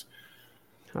things.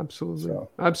 Absolutely. So.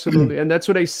 Absolutely. And that's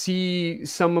what I see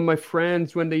some of my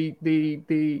friends when they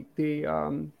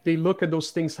look at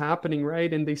those things happening,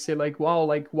 right? And they say like, wow,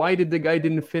 like why did the guy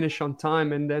didn't finish on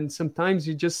time? And then sometimes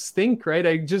you just think, right?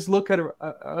 I just look at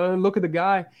the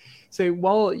guy, say,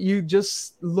 well, you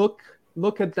just look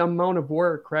at the amount of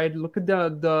work, right? Look at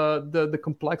the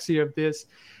complexity of this.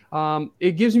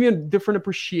 It gives me a different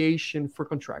appreciation for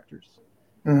contractors.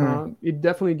 Mm-hmm. It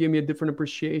definitely gave me a different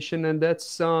appreciation. And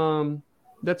that's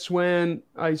when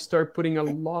I start putting a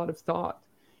lot of thought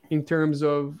in terms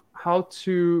of how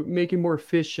to make it more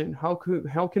efficient. How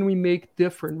can we make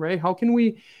different, right? How can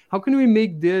we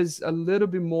make this a little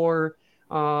bit more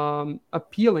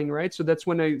appealing, right? So that's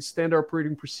when I standard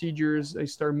operating procedures, I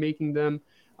start making them,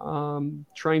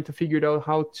 trying to figure out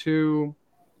how to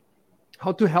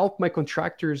help my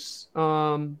contractors,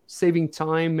 saving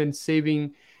time and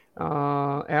saving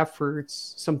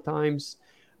efforts sometimes.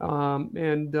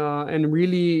 And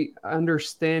really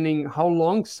understanding how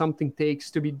long something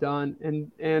takes to be done,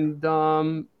 and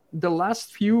the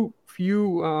last few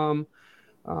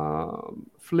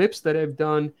flips that I've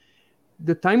done,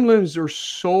 the timelines are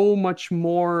so much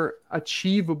more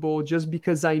achievable just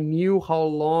because I knew how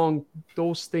long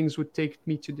those things would take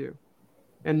me to do,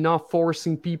 and not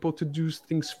forcing people to do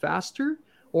things faster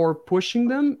or pushing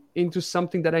them into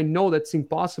something that I know that's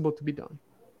impossible to be done.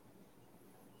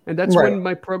 And that's right. When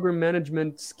my program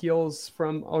management skills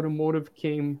from automotive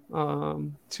came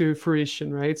to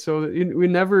fruition, right? So we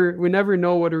never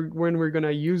know when we're going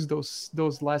to use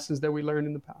those lessons that we learned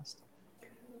in the past.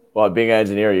 Well, being an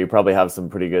engineer, you probably have some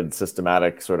pretty good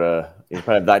systematic you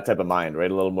probably have that type of mind, right?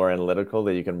 A little more analytical,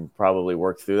 that you can probably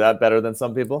work through that better than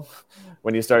some people.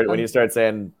 When you start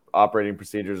saying operating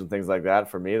procedures and things like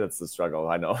that, for me, that's the struggle.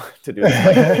 I know to do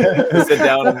that. To sit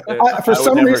down. For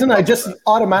some reason, I just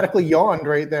automatically yawned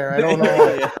right there. I don't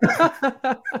know.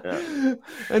 Yeah.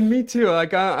 And me too.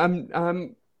 Like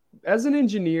I'm as an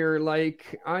engineer,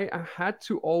 like I had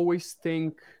to always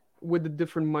think with a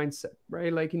different mindset,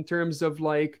 right? Like in terms of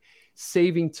like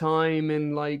saving time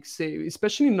and like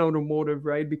especially in automotive,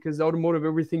 right? Because automotive,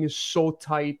 everything is so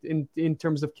tight in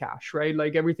terms of cash, right?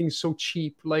 Like everything's so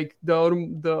cheap. Like the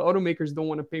automakers don't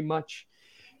want to pay much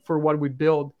for what we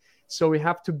build. So we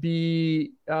have to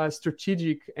be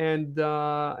strategic, and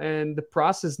the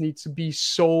process needs to be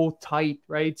so tight,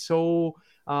 right? So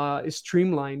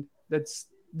streamlined. That's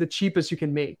the cheapest you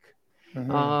can make.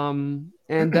 Mm-hmm.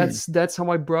 And that's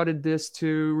how I brought this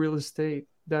to real estate.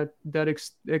 That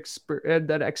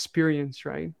experience,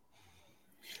 right?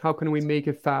 How can we make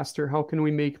it faster? How can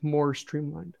we make more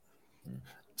streamlined?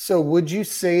 So would you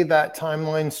say that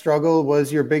timeline struggle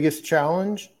was your biggest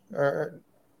challenge? Or...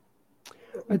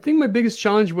 I think my biggest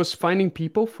challenge was finding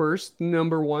people first.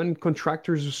 Number one,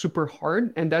 contractors are super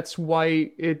hard, and that's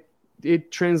why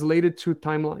it translated to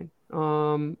timeline.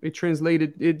 It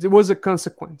translated, it was a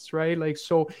consequence, right? Like,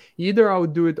 so either I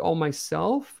would do it all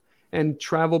myself and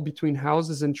travel between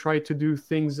houses and try to do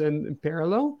things in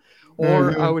parallel,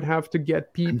 or I would have to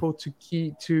get people to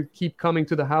keep coming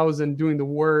to the house and doing the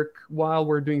work while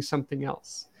we're doing something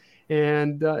else.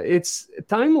 And it's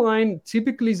timeline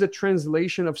typically is a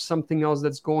translation of something else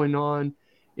that's going on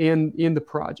in the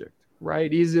project,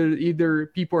 right? Either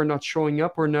people are not showing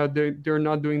up, or they're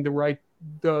not doing the work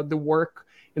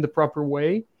in the proper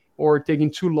way, or taking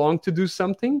too long to do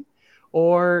something,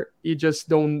 or you just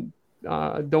don't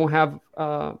have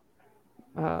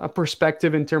a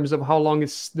perspective in terms of how long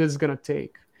this is going to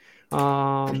take.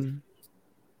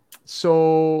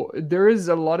 So there is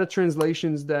a lot of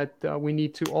translations that we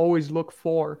need to always look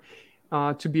for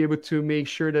to be able to make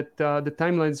sure that the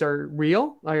timelines are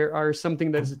real, are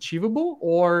something that is achievable,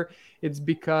 or it's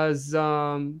because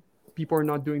people are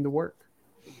not doing the work.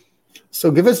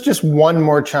 So give us just one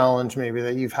more challenge maybe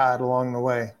that you've had along the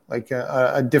way, like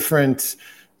a different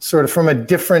sort of from a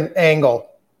different angle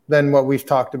than what we've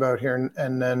talked about here,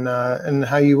 and then and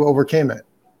how you overcame it.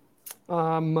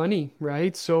 Money,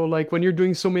 right? So like when you're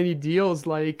doing so many deals,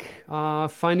 like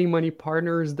finding money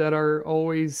partners that are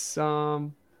always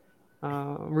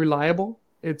reliable,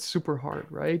 it's super hard,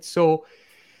 right? So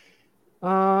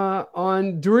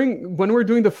when we're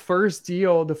doing the first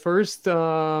deal, the first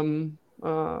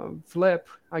flip,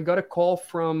 I got a call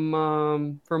from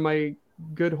my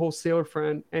good wholesaler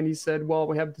friend, and he said, well,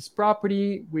 we have this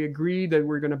property, we agreed that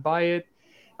we're going to buy it,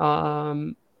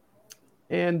 and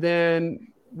then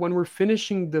when we're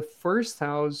finishing the first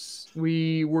house,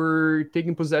 we were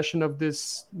taking possession of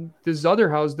this other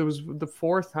house. That was the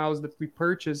fourth house that we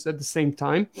purchased at the same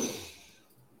time.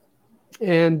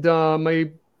 And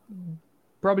probably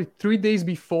 3 days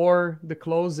before the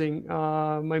closing,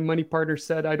 my money partner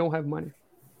said, I don't have money.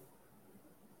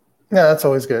 Yeah, that's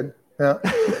always good. Yeah.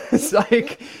 It's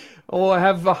like, I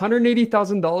have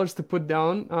 $180,000 to put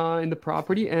down in the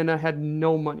property, and I had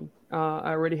no money.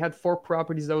 I already had 4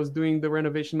 properties. I was doing the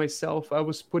renovation myself. I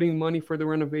was putting money for the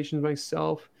renovations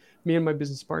myself, me and my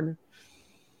business partner.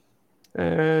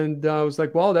 And I was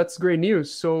like, well, that's great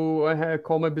news. So I had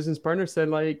called my business partner, said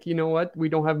like, you know what? We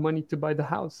don't have money to buy the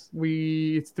house.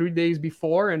 It's 3 days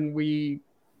before, and we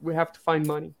have to find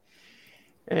money.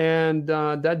 And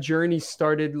that journey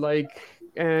started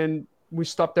and we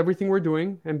stopped everything we're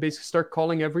doing and basically start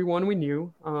calling everyone we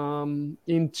knew.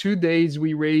 In 2 days,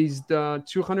 we raised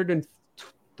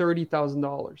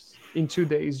 $230,000 in 2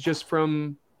 days just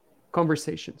from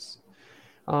conversations.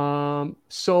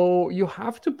 So you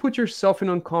have to put yourself in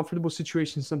uncomfortable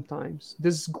situations sometimes.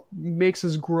 This makes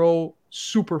us grow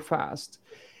super fast.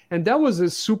 And that was a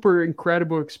super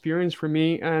incredible experience for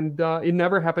me. And it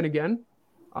never happened again.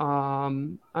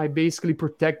 I basically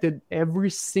protected every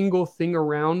single thing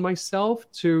around myself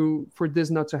for this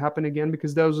not to happen again,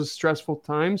 because that was a stressful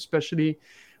time, especially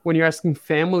when you're asking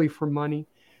family for money.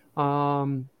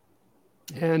 And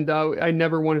I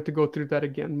never wanted to go through that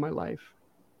again in my life.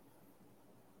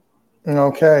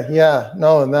 Okay. Yeah.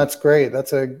 No, and that's great.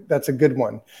 That's a good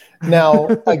one. Now,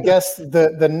 I guess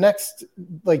the next,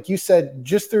 like you said,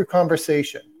 just through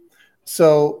conversation.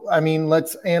 So, I mean,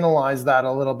 let's analyze that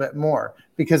a little bit more,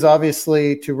 because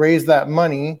obviously to raise that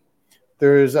money,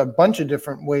 there's a bunch of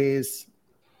different ways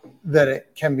that it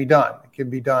can be done. It can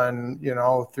be done,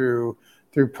 through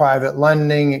private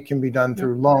lending. It can be done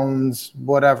through loans,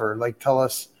 whatever. Like tell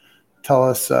us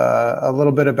a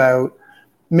little bit about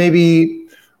maybe,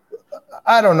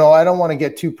 I don't know. I don't want to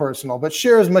get too personal, but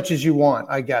share as much as you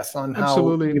want, I guess, on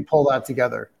how you pull that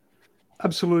together.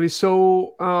 Absolutely.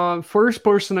 So first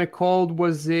person I called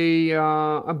was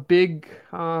a big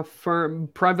firm,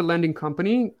 private lending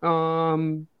company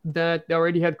that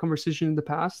already had conversation in the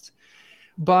past.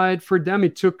 But for them,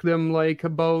 it took them like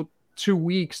about 2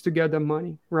 weeks to get the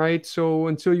money, right? So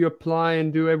until you apply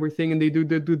and do everything, and they do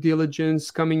the due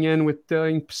diligence, coming in with the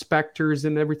inspectors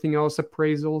and everything else,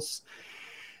 appraisals,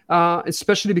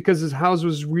 especially because this house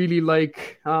was really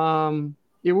like...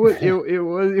 It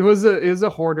was a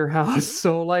hoarder house.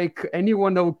 So like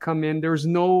anyone that would come in, there's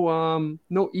no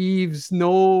eaves,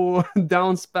 no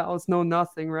downspouts, no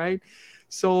nothing, right?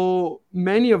 So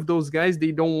many of those guys,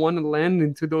 they don't want to lend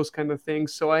into those kind of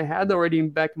things. So I had already in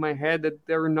back of my head that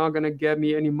they're not gonna get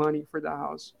me any money for the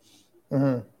house.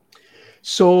 Mm-hmm.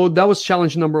 So that was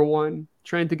challenge number one,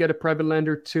 trying to get a private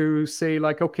lender to say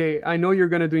like, okay, I know you're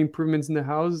gonna do improvements in the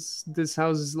house. This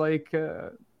house is like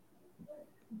a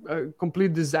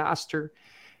complete disaster,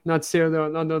 not say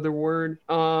another word.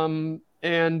 And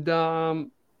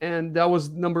that was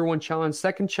number one challenge.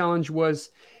 Second challenge was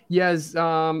Yes,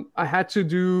 I had to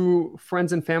do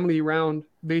friends and family round,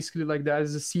 basically like that,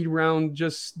 as a seed round,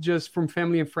 just from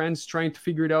family and friends, trying to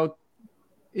figure it out.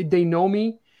 They know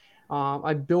me.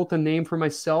 I built a name for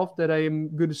myself that I am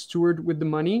good steward with the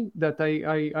money that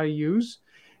I use.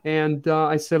 And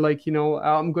I said, like,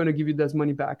 I'm going to give you this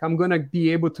money back. I'm going to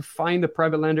be able to find a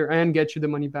private lender and get you the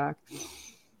money back.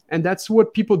 And that's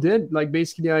what people did. Like,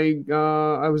 basically,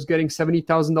 I was getting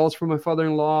 $70,000 from my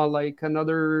father-in-law, like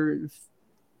another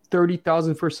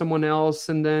 30,000 for someone else.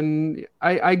 And then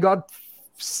I got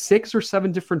 6 or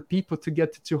 7 different people to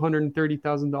get to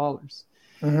 $230,000.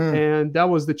 And that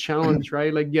was the challenge,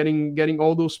 right? Like getting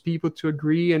all those people to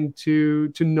agree and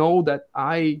to know that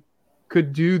I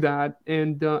could do that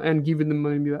and giving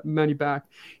the money back.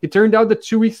 It turned out that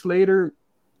 2 weeks later,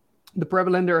 the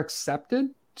private lender accepted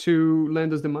to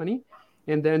lend us the money,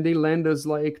 and then they lend us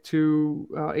like to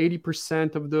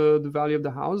 80% of the value of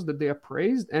the house that they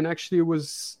appraised, and actually it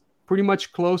was pretty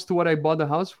much close to what I bought the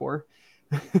house for.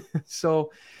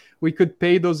 So we could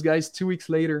pay those guys 2 weeks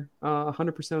later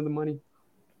 100% of the money.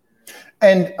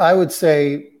 And I would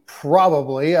say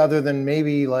probably, other than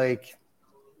maybe like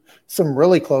some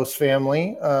really close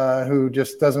family who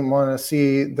just doesn't want to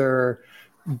see their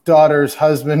daughter's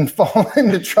husband fall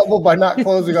into trouble by not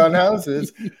closing on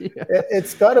houses,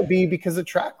 it's got to be because of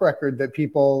track record that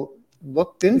people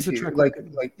looked into.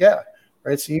 Yeah,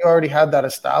 right. So you already had that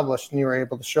established, and you were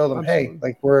able to show them, Absolutely. Hey,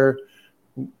 like we're,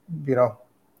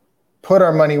 put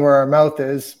our money where our mouth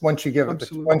is once you give it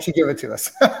to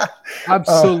us.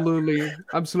 Absolutely.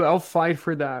 I'll fight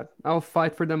for that. I'll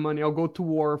fight for the money. I'll go to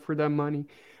war for that money.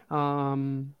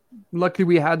 Luckily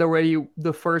we had already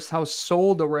the first house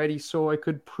sold already, so I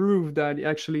could prove that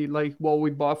actually we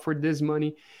bought for this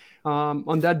money.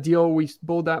 On that deal, we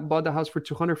bought the house for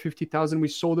 $250,000. We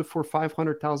sold it for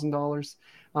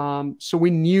 $500,000. So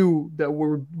we knew that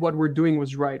what we're doing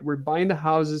was right. We're buying the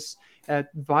houses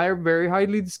at very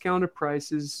highly discounted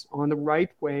prices on the right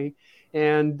way.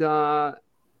 And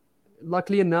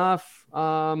luckily enough,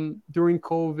 during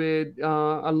COVID,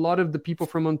 a lot of the people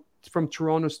from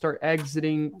Toronto start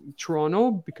exiting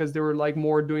Toronto because they were like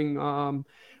more doing home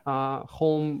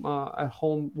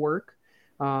work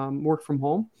from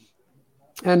home.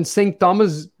 And St.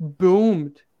 Thomas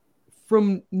boomed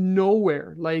from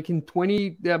nowhere. Like in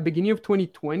beginning of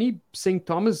 2020, St.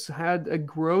 Thomas had a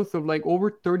growth of like over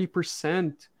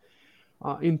 30%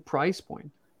 in price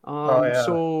point.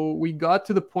 So we got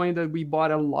to the point that we bought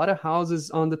a lot of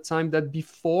houses on the time that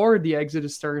before the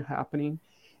exodus started happening.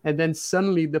 And then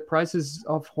suddenly the prices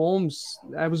of homes,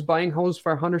 I was buying homes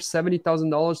for $170,000,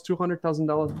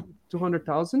 $200,000,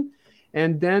 $200,000.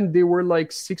 And then they were like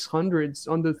 600s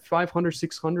on the 500,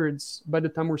 600s by the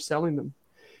time we're selling them.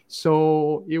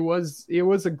 So it was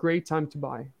a great time to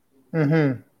buy.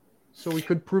 Mm-hmm. So we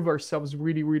could prove ourselves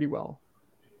really, really well.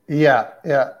 Yeah.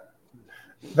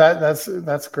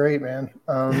 That's great, man.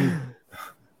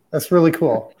 That's really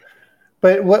cool.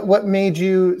 But what made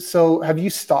you? So have you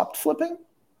stopped flipping?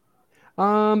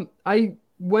 Let me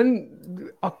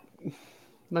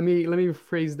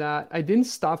rephrase that. I didn't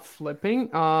stop flipping.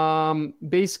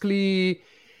 Basically,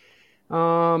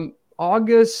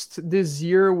 August this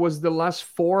year was the last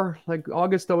 4. Like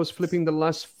August, I was flipping the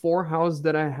last 4 houses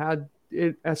that I had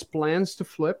it as plans to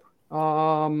flip.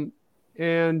 And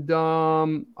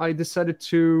I decided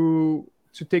to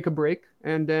take a break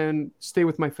and then stay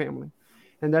with my family.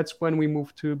 And that's when we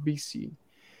moved to BC.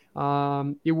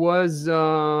 It was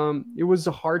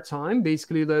a hard time,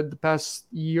 basically the past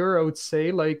year, I would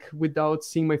say, like without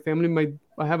seeing my family.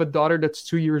 I have a daughter that's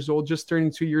 2 years old, just turning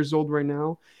 2 years old right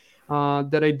now,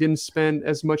 that I didn't spend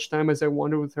as much time as I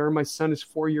wanted with her. My son is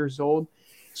 4 years old.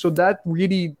 So that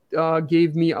really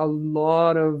gave me a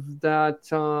lot of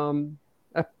that.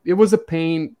 It was a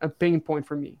pain point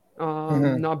for me,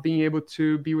 not being able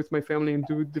to be with my family and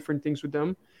do different things with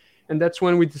them. And that's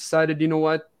when we decided, you know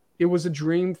what? It was a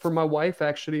dream for my wife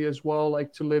actually as well,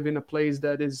 like to live in a place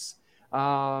that is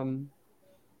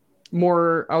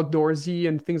more outdoorsy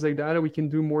and things like that. We can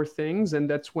do more things. And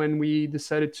that's when we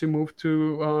decided to move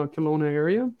to Kelowna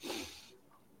area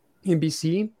in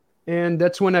BC. And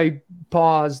that's when I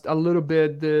paused a little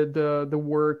bit the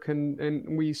work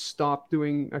and we stopped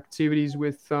doing activities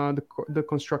with the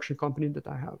construction company that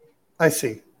I have. I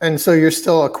see. And so you're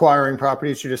still acquiring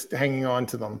properties, you're just hanging on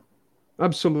to them.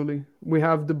 Absolutely. We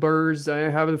have the BRRRRs. I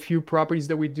have a few properties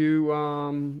that we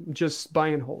do just buy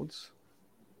and holds.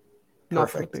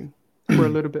 Not flipping for a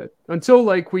little bit. Until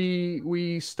like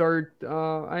we start,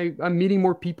 I'm meeting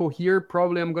more people here.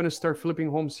 Probably I'm going to start flipping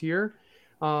homes here,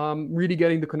 really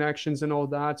getting the connections and all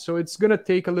that. So it's going to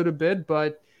take a little bit,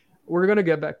 but we're going to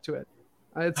get back to it.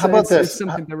 How about this? It's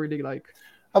something I really like.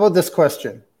 How about this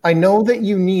question? I know that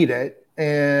you need it,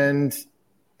 and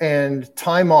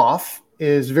time off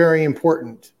is very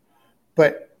important,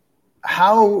 but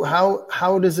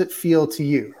how does it feel to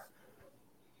you?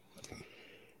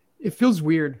 It feels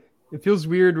weird. It feels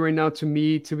weird right now to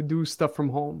me to do stuff from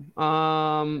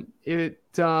home.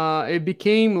 It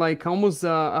became like almost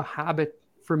a habit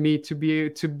for me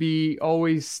to be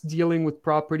always dealing with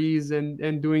properties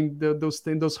and doing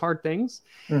those hard things.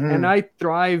 Mm-hmm. And I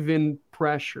thrive in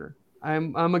pressure.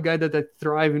 I'm a guy that I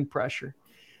thrive in pressure.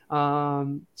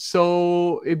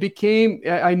 So it became,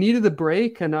 I needed a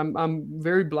break, and I'm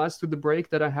very blessed with the break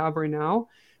that I have right now.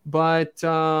 But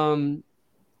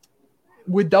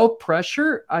without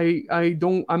pressure,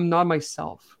 I'm not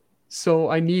myself. So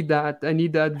I need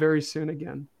that very soon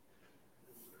again.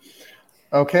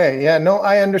 Okay. Yeah, no,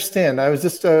 I understand. I was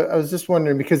just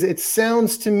wondering, because it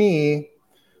sounds to me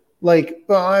like,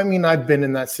 well, I mean, I've been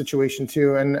in that situation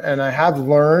too, and I have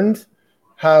learned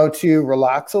how to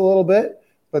relax a little bit,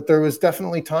 but there was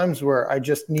definitely times where I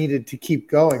just needed to keep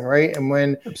going, right? And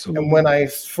when I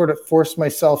sort of forced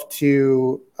myself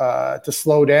to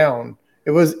slow down,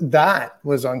 it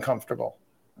was uncomfortable.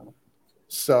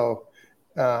 So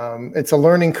it's a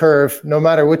learning curve, no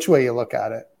matter which way you look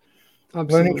at it.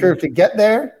 Absolutely. Learning curve to get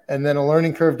there, and then a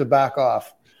learning curve to back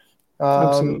off.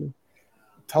 Absolutely.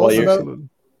 Tell us about.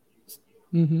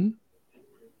 Mm-hmm.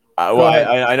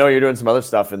 I know you're doing some other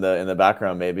stuff in the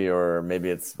background, maybe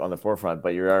it's on the forefront,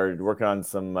 but you're working on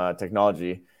some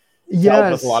technology. Yes.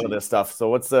 Help with a lot of this stuff. So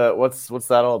what's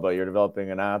that all about? You're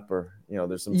developing an app, or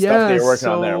there's some stuff that you're working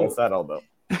on there. What's that all about?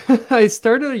 I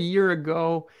started a year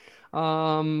ago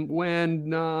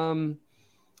when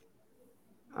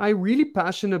I really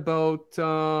passionate about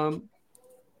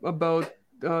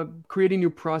creating new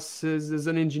processes as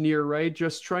an engineer, right?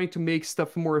 Just trying to make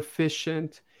stuff more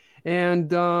efficient. And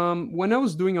when I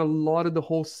was doing a lot of the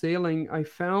wholesaling, I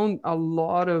found a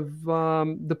lot of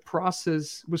the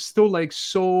process was still like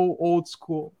so old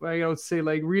school, right? I would say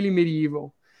like really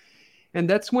medieval. And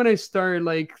that's when I started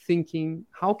like thinking,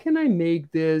 how can I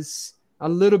make this a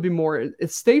little bit more?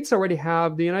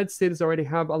 The United States already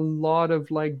have a lot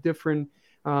of like different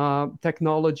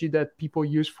technology that people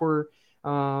use for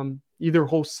either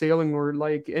wholesaling or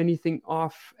like anything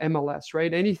off MLS,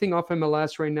 right? Anything off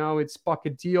MLS right now, it's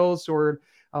pocket deals or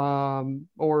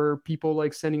people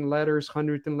like sending letters,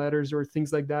 handwritten letters or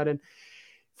things like that. And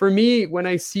for me, when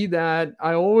I see that,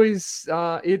 I always,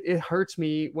 it hurts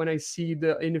me when I see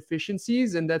the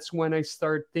inefficiencies. And that's when I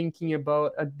start thinking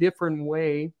about a different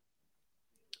way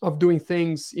of doing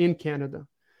things in Canada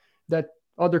that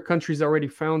other countries already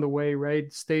found a way,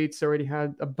 right? States already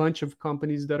had a bunch of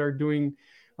companies that are doing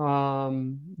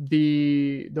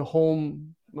the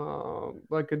home,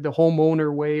 like the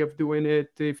homeowner way of doing it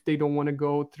if they don't want to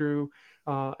go through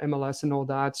MLS and all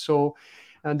that. So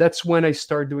that's when I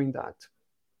start doing that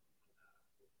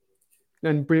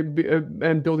and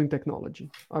building technology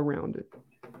around it.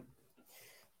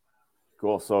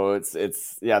 Cool. So it's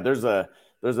there's a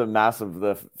massive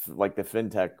the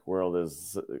fintech world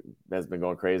has been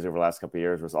going crazy over the last couple of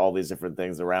years with all these different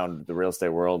things around the real estate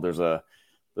world. There's a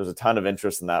ton of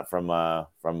interest in that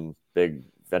from big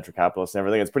venture capitalists and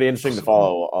everything. It's pretty interesting to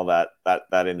follow all that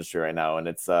industry right now. And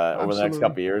it's over the next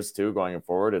couple of years too, going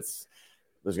forward, there's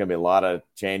going to be a lot of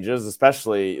changes,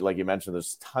 especially like you mentioned,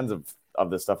 there's tons of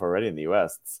this stuff already in the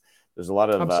US. There's a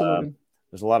lot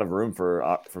of room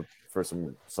for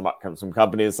some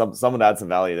companies, someone to add some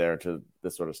value there to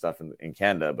this sort of stuff in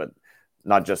Canada, but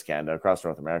not just Canada, across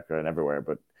North America and everywhere.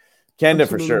 But Canada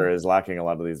for sure is lacking a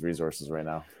lot of these resources right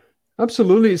now.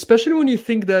 Absolutely, especially when you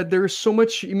think that there's so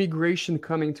much immigration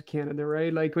coming to Canada,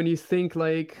 right? Like when you think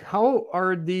like, how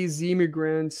are these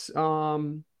immigrants,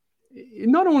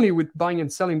 not only with buying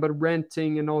and selling, but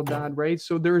renting and all that, right?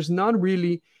 So there's not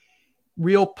really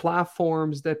real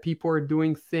platforms that people are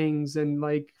doing things and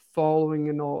like following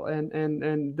and all,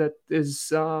 and that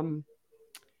is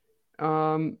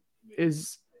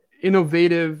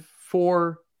innovative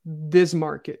for this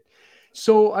market.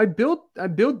 So I built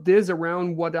this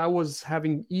around what I was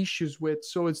having issues with.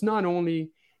 So it's not only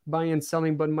buying and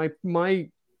selling, but my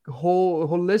whole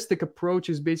holistic approach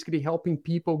is basically helping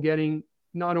people getting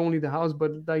not only the house,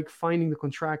 but like finding the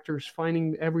contractors,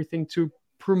 finding everything to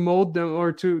promote them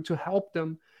or to help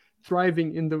them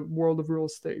thriving in the world of real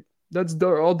estate. That's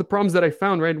all the problems that I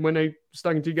found, right? When I was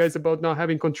talking to you guys about not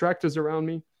having contractors around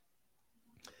me.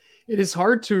 It is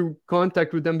hard to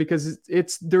contact with them because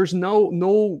there's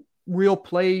no real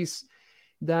place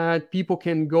that people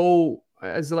can go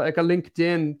as like a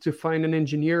LinkedIn to find an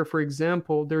engineer, for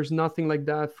example. There's nothing like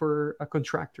that for a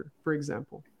contractor, for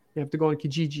example. You have to go on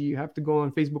Kijiji, you have to go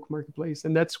on Facebook Marketplace.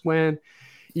 And that's when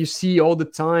You see all the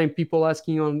time people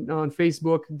asking on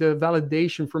Facebook the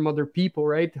validation from other people,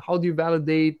 right? How do you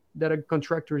validate that a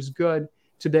contractor is good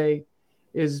today?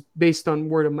 Is based on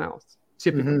word of mouth,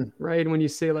 typically, right? When you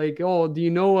say like, oh, do you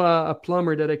know a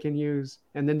plumber that I can use?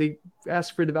 And then they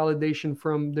ask for the validation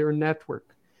from their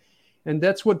network. And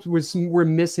that's what we're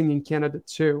missing in Canada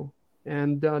too.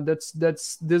 And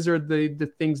these are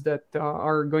the things that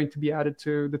are going to be added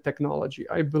to the technology.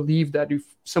 I believe that if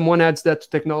someone adds that to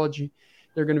technology,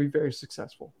 they're going to be very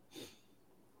successful.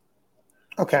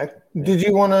 Okay. Did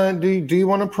you want to do you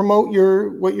want to promote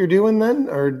what you're doing then,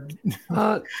 or?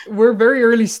 We're very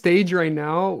early stage right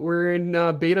now. We're in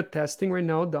beta testing right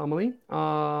now. Domly.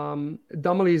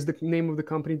 Domly is the name of the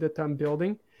company that I'm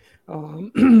building.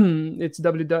 It's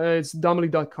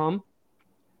domly.com.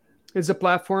 It's a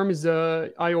platform. It's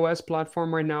a iOS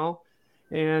platform right now.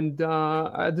 And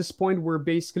at this point, we're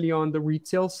basically on the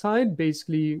retail side,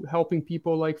 basically helping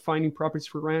people like finding properties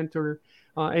for rent or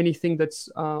anything that's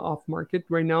off market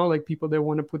right now, like people that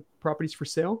want to put properties for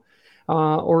sale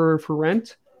or for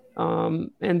rent.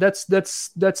 And that's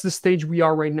the stage we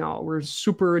are right now. We're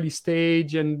super early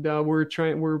stage, and we're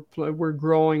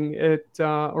growing it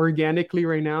organically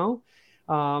right now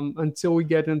until we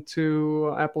get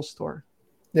into Apple Store.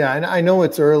 Yeah, and I know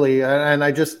it's early, and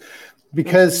I just,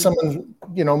 because someone,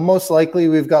 most likely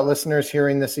we've got listeners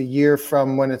hearing this a year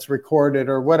from when it's recorded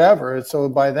or whatever. So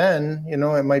by then, it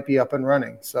might be up and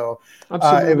running. So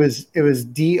it was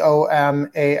DOMALLY.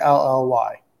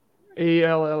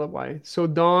 ALLY. So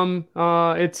Dom,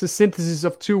 it's a synthesis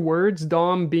of two words.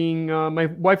 Dom being, my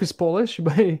wife is Polish,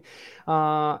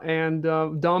 and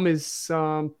Dom is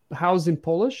housed in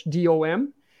Polish,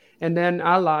 DOM, and then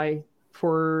ally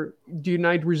for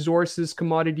unite resources,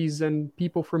 commodities, and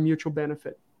people for mutual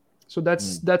benefit. So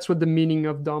that's what the meaning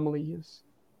of Domly is.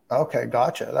 Okay,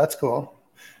 gotcha. That's cool.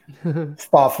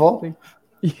 Thoughtful.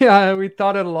 Yeah, we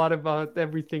thought a lot about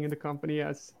everything in the company.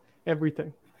 Yes,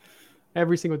 everything,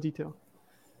 every single detail.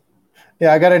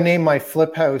 Yeah, I got to name my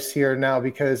flip house here now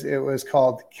because it was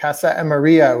called Casa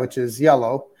Amaria, which is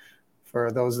yellow,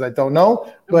 for those that don't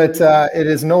know, but it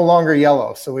is no longer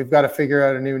yellow. So we've got to figure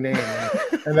out a new name,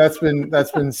 and that's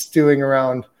been stewing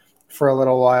around for a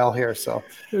little while here. So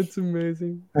it's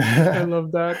amazing. I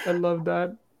love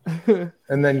that.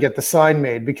 And then get the sign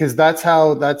made, because that's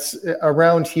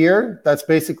around here. That's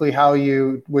basically how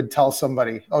you would tell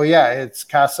somebody, oh yeah, it's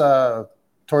Casa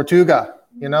Tortuga,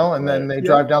 and then they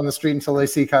drive down the street until they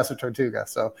see Casa Tortuga.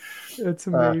 So it's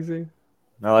amazing.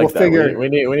 I like that. We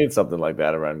need something like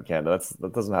that around Canada.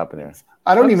 That doesn't happen here.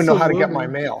 I don't even know how to get my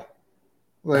mail.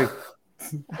 Like,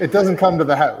 it doesn't come to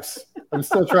the house. I'm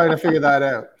still trying to figure that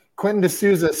out. Quentin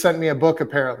D'Souza sent me a book,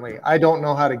 apparently. I don't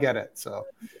know how to get it. So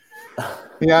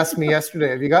he asked me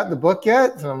yesterday, have you got the book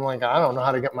yet? And I'm like, I don't know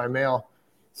how to get my mail.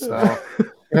 So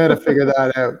I had to figure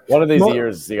that out. One of these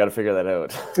years, you got to figure that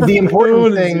out. The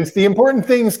important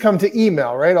things come to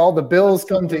email, right? All the bills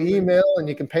come to email, and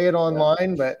you can pay it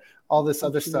online, but all this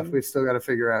other stuff we've still got to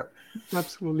figure out.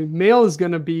 Absolutely. Mail is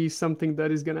going to be something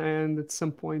that is going to end at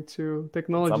some point too.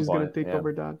 Technology is going to take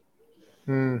over that.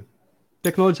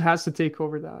 Technology has to take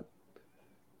over that.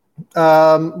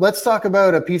 Let's talk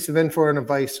about a piece of info and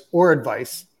advice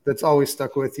that's always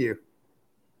stuck with you.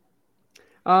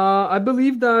 I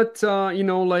believe that,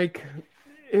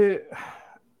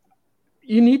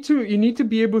 you need to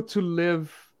be able to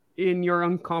live in your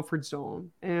own comfort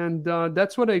zone. And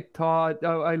that's what I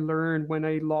learned when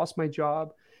I lost my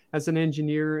job as an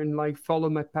engineer and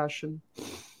followed my passion.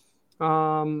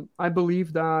 I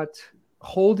believe that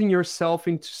holding yourself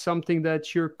into something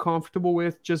that you're comfortable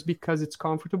with just because it's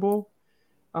comfortable,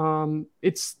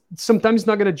 it's sometimes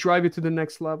not going to drive you to the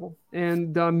next level.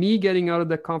 And me getting out of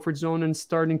the comfort zone and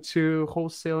starting to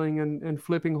wholesaling and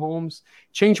flipping homes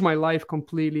changed my life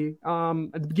completely.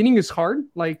 At the beginning, it's hard.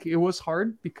 It was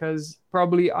hard because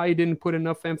probably I didn't put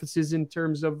enough emphasis in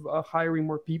terms of hiring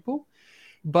more people.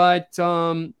 But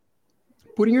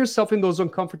putting yourself in those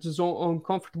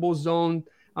uncomfortable zone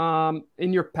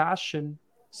in your passion,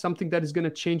 something that is going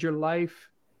to change your life.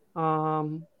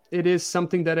 It is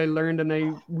something that I learned, and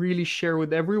I really share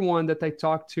with everyone that I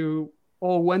talk to.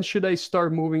 Oh, when should I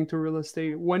start moving to real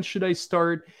estate? When should I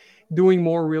start doing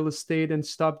more real estate and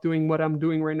stop doing what I'm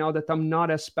doing right now that I'm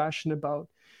not as passionate about?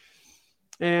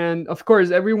 And of course,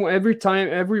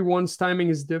 everyone's timing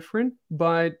is different,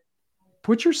 but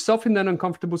put yourself in that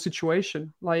uncomfortable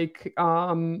situation.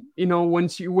 When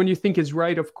you think it's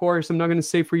right, of course, I'm not going to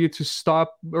say for you to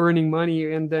stop earning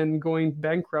money and then going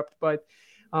bankrupt, but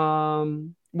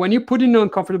when you put in an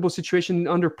uncomfortable situation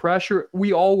under pressure,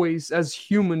 we always, as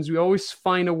humans, we always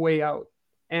find a way out.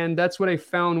 And that's what I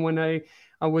found when I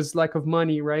was lack of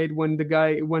money, right? When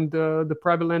the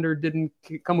private lender didn't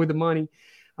come with the money,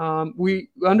 we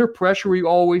under pressure, we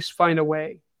always find a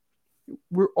way.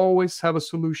 We always have a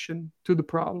solution to the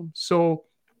problem. So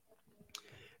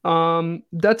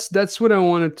that's what I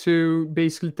wanted to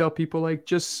basically tell people, like,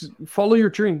 just follow your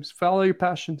dreams, follow your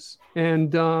passions,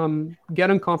 and get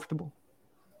uncomfortable.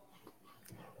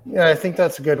 Yeah, I think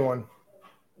that's a good one.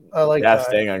 I like that.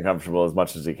 Staying uncomfortable as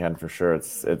much as you can, for sure.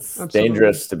 It's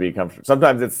dangerous to be comfortable.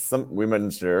 Sometimes we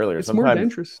mentioned it earlier. It's more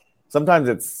dangerous. Sometimes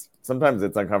it's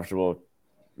uncomfortable,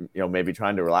 maybe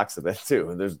trying to relax a bit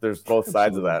too. There's both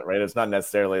sides of that, right? It's not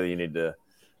necessarily that you need to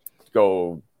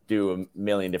go do a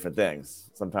million different things.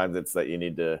 Sometimes it's that you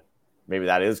need to, maybe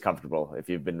that is comfortable. If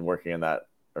you've been working in that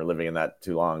or living in that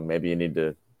too long, maybe you need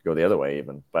to go the other way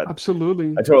even. But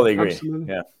absolutely, I totally agree.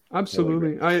 Absolutely. Yeah,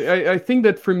 absolutely. Totally. I think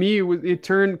that for me, it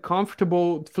turned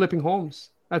comfortable flipping homes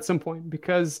at some point,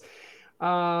 because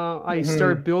I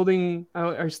start building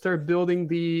the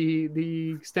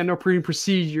standard operating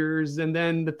procedures, and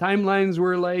then the timelines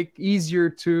were like easier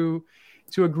to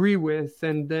agree with,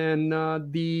 and then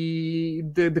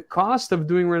the cost of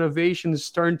doing renovations is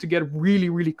starting to get really,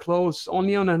 really close,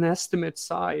 only on an estimate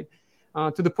side,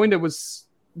 to the point that was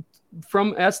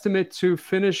from estimate to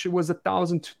finish, it was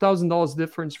 $1,000-$2,000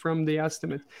 difference from the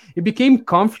estimate. It became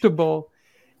comfortable.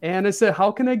 And I said, how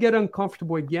can I get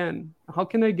uncomfortable again? How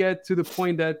can I get to the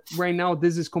point that right now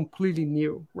this is completely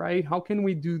new, right? How can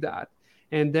we do that?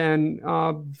 And then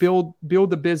build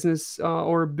the business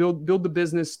or build the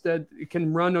business that it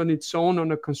can run on its own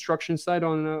on a construction side,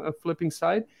 on a flipping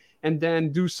side, and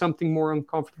then do something more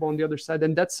uncomfortable on the other side.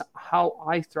 And that's how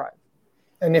I thrive.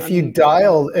 And if you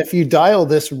dial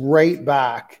this right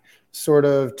back sort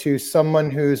of to someone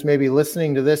who's maybe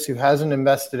listening to this, who hasn't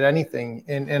invested anything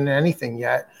in anything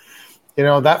yet,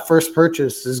 that first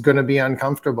purchase is going to be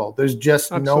uncomfortable. There's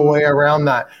just no way around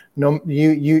that. No,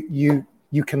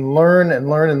 you can learn and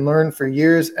learn and learn for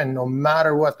years, and no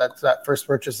matter what, that first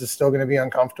purchase is still going to be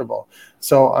uncomfortable.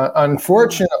 So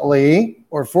unfortunately,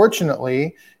 or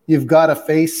fortunately, you've got to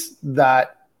face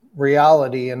that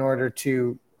reality in order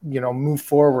to move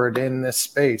forward in this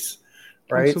space,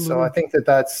 right? Absolutely. So I think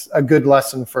that's a good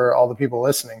lesson for all the people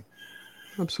listening.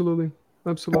 Absolutely.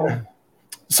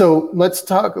 So let's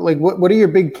talk, like, what are your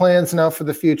big plans now for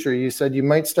the future? You said you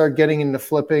might start getting into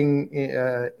flipping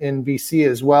in BC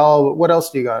as well. What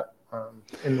else do you got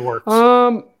in the works?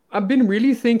 I've been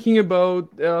really thinking about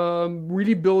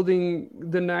really building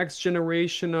the next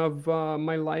generation of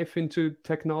my life into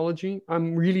technology.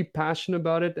 I'm really passionate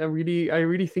about it. I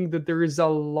really think that there is a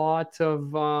lot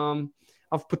of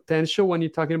potential when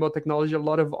you're talking about technology. A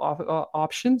lot of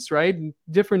options, right?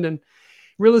 Different than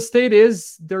real estate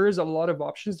there is a lot of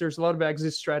options. There's a lot of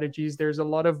exit strategies. There's a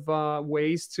lot of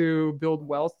ways to build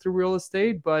wealth through real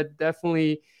estate, but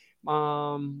definitely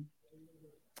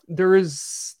there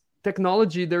is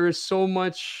technology. There is so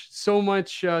much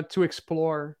to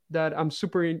explore that I'm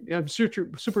super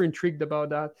intrigued about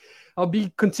that. I'll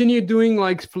continue doing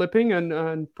like flipping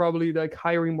and probably like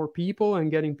hiring more people and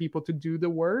getting people to do the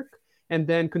work, and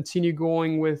then continue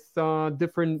going with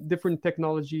different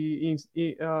technology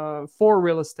for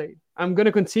real estate. I'm going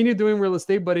to continue doing real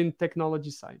estate, but in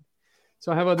technology side.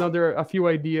 So I have a few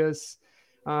ideas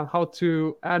how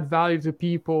to add value to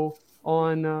people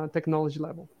on technology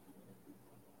level.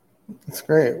 That's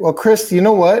great. Well, Chris, you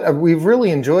know what? We've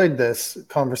really enjoyed this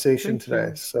conversation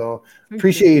today. So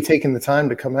appreciate you taking the time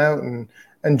to come out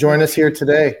and join us here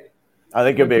today. I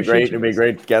think it'd be a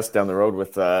great guest down the road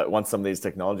with once some of these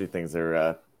technology things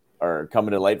are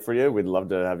coming to light for you. We'd love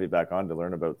to have you back on to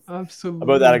learn about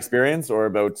that experience, or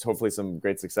about hopefully some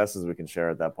great successes we can share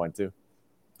at that point too.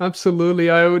 Absolutely.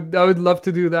 I would love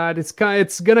to do that. It's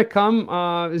gonna come.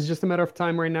 It's just a matter of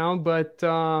time right now, but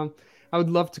I would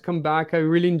love to come back. I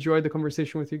really enjoyed the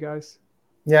conversation with you guys.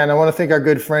 Yeah, and I want to thank our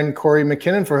good friend Corey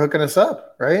McKinnon for hooking us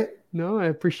up, right? No, I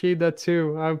appreciate that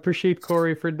too. I appreciate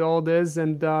Corey for all this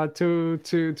and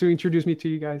to introduce me to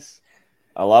you guys.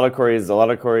 A lot of Corey's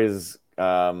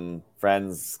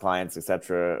friends, clients,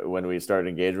 etc. When we started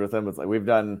engaging with them, it's like we've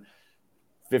done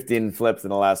 15 flips in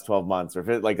the last 12 months, or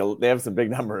they have some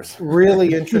big numbers.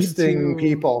 Really interesting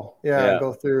people. Yeah,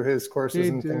 go through his courses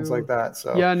and things like that.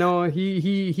 So yeah, no,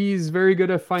 he's very good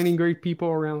at finding great people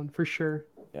around, for sure.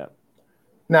 Yeah.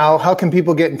 Now, how can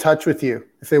people get in touch with you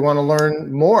if they want to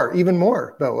learn even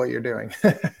more about what you're doing?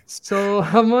 So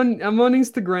I'm on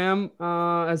Instagram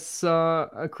as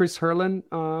Chris Herlin,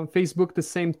 Facebook the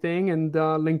same thing, and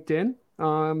LinkedIn.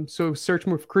 So search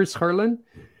for Chris Herlin.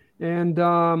 And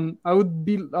I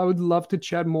would love to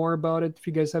chat more about it if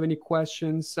you guys have any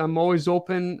questions. I'm always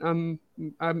open.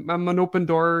 I'm an open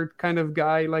door kind of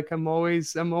guy. Like I'm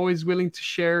always willing to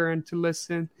share and to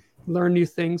listen, learn new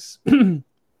things.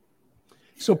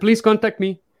 So please contact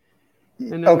me,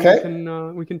 and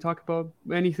then we can talk about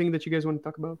anything that you guys want to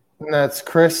talk about. And that's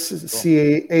Chris, Chris,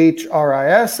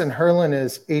 and Herlin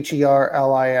is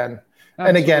Herlin.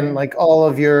 And again, like all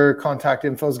of your contact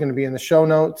info is going to be in the show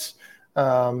notes.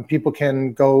 People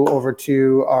can go over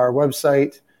to our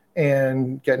website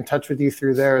and get in touch with you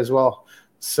through there as well.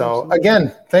 So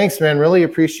again, thanks, man. Really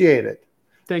appreciate it.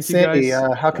 Thank you, Sandy,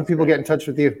 guys. How can people get in touch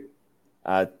with you?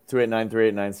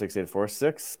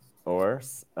 289-389-6846 or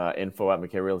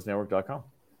info@McKayRealestateNetwork.com.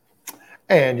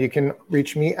 And you can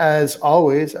reach me as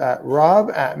always at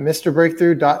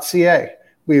rob@mrbreakthrough.ca.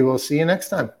 We will see you next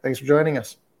time. Thanks for joining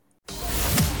us.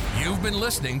 You've been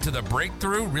listening to the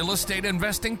Breakthrough Real Estate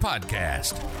Investing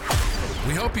Podcast.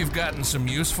 We hope you've gotten some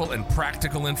useful and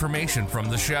practical information from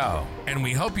the show, and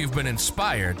we hope you've been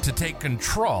inspired to take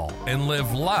control and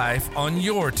live life on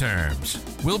your terms.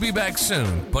 We'll be back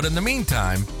soon, but in the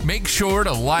meantime, make sure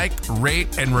to like,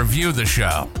 rate, and review the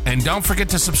show. And don't forget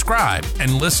to subscribe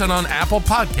and listen on Apple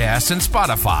Podcasts and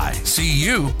Spotify. See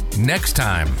you next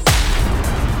time.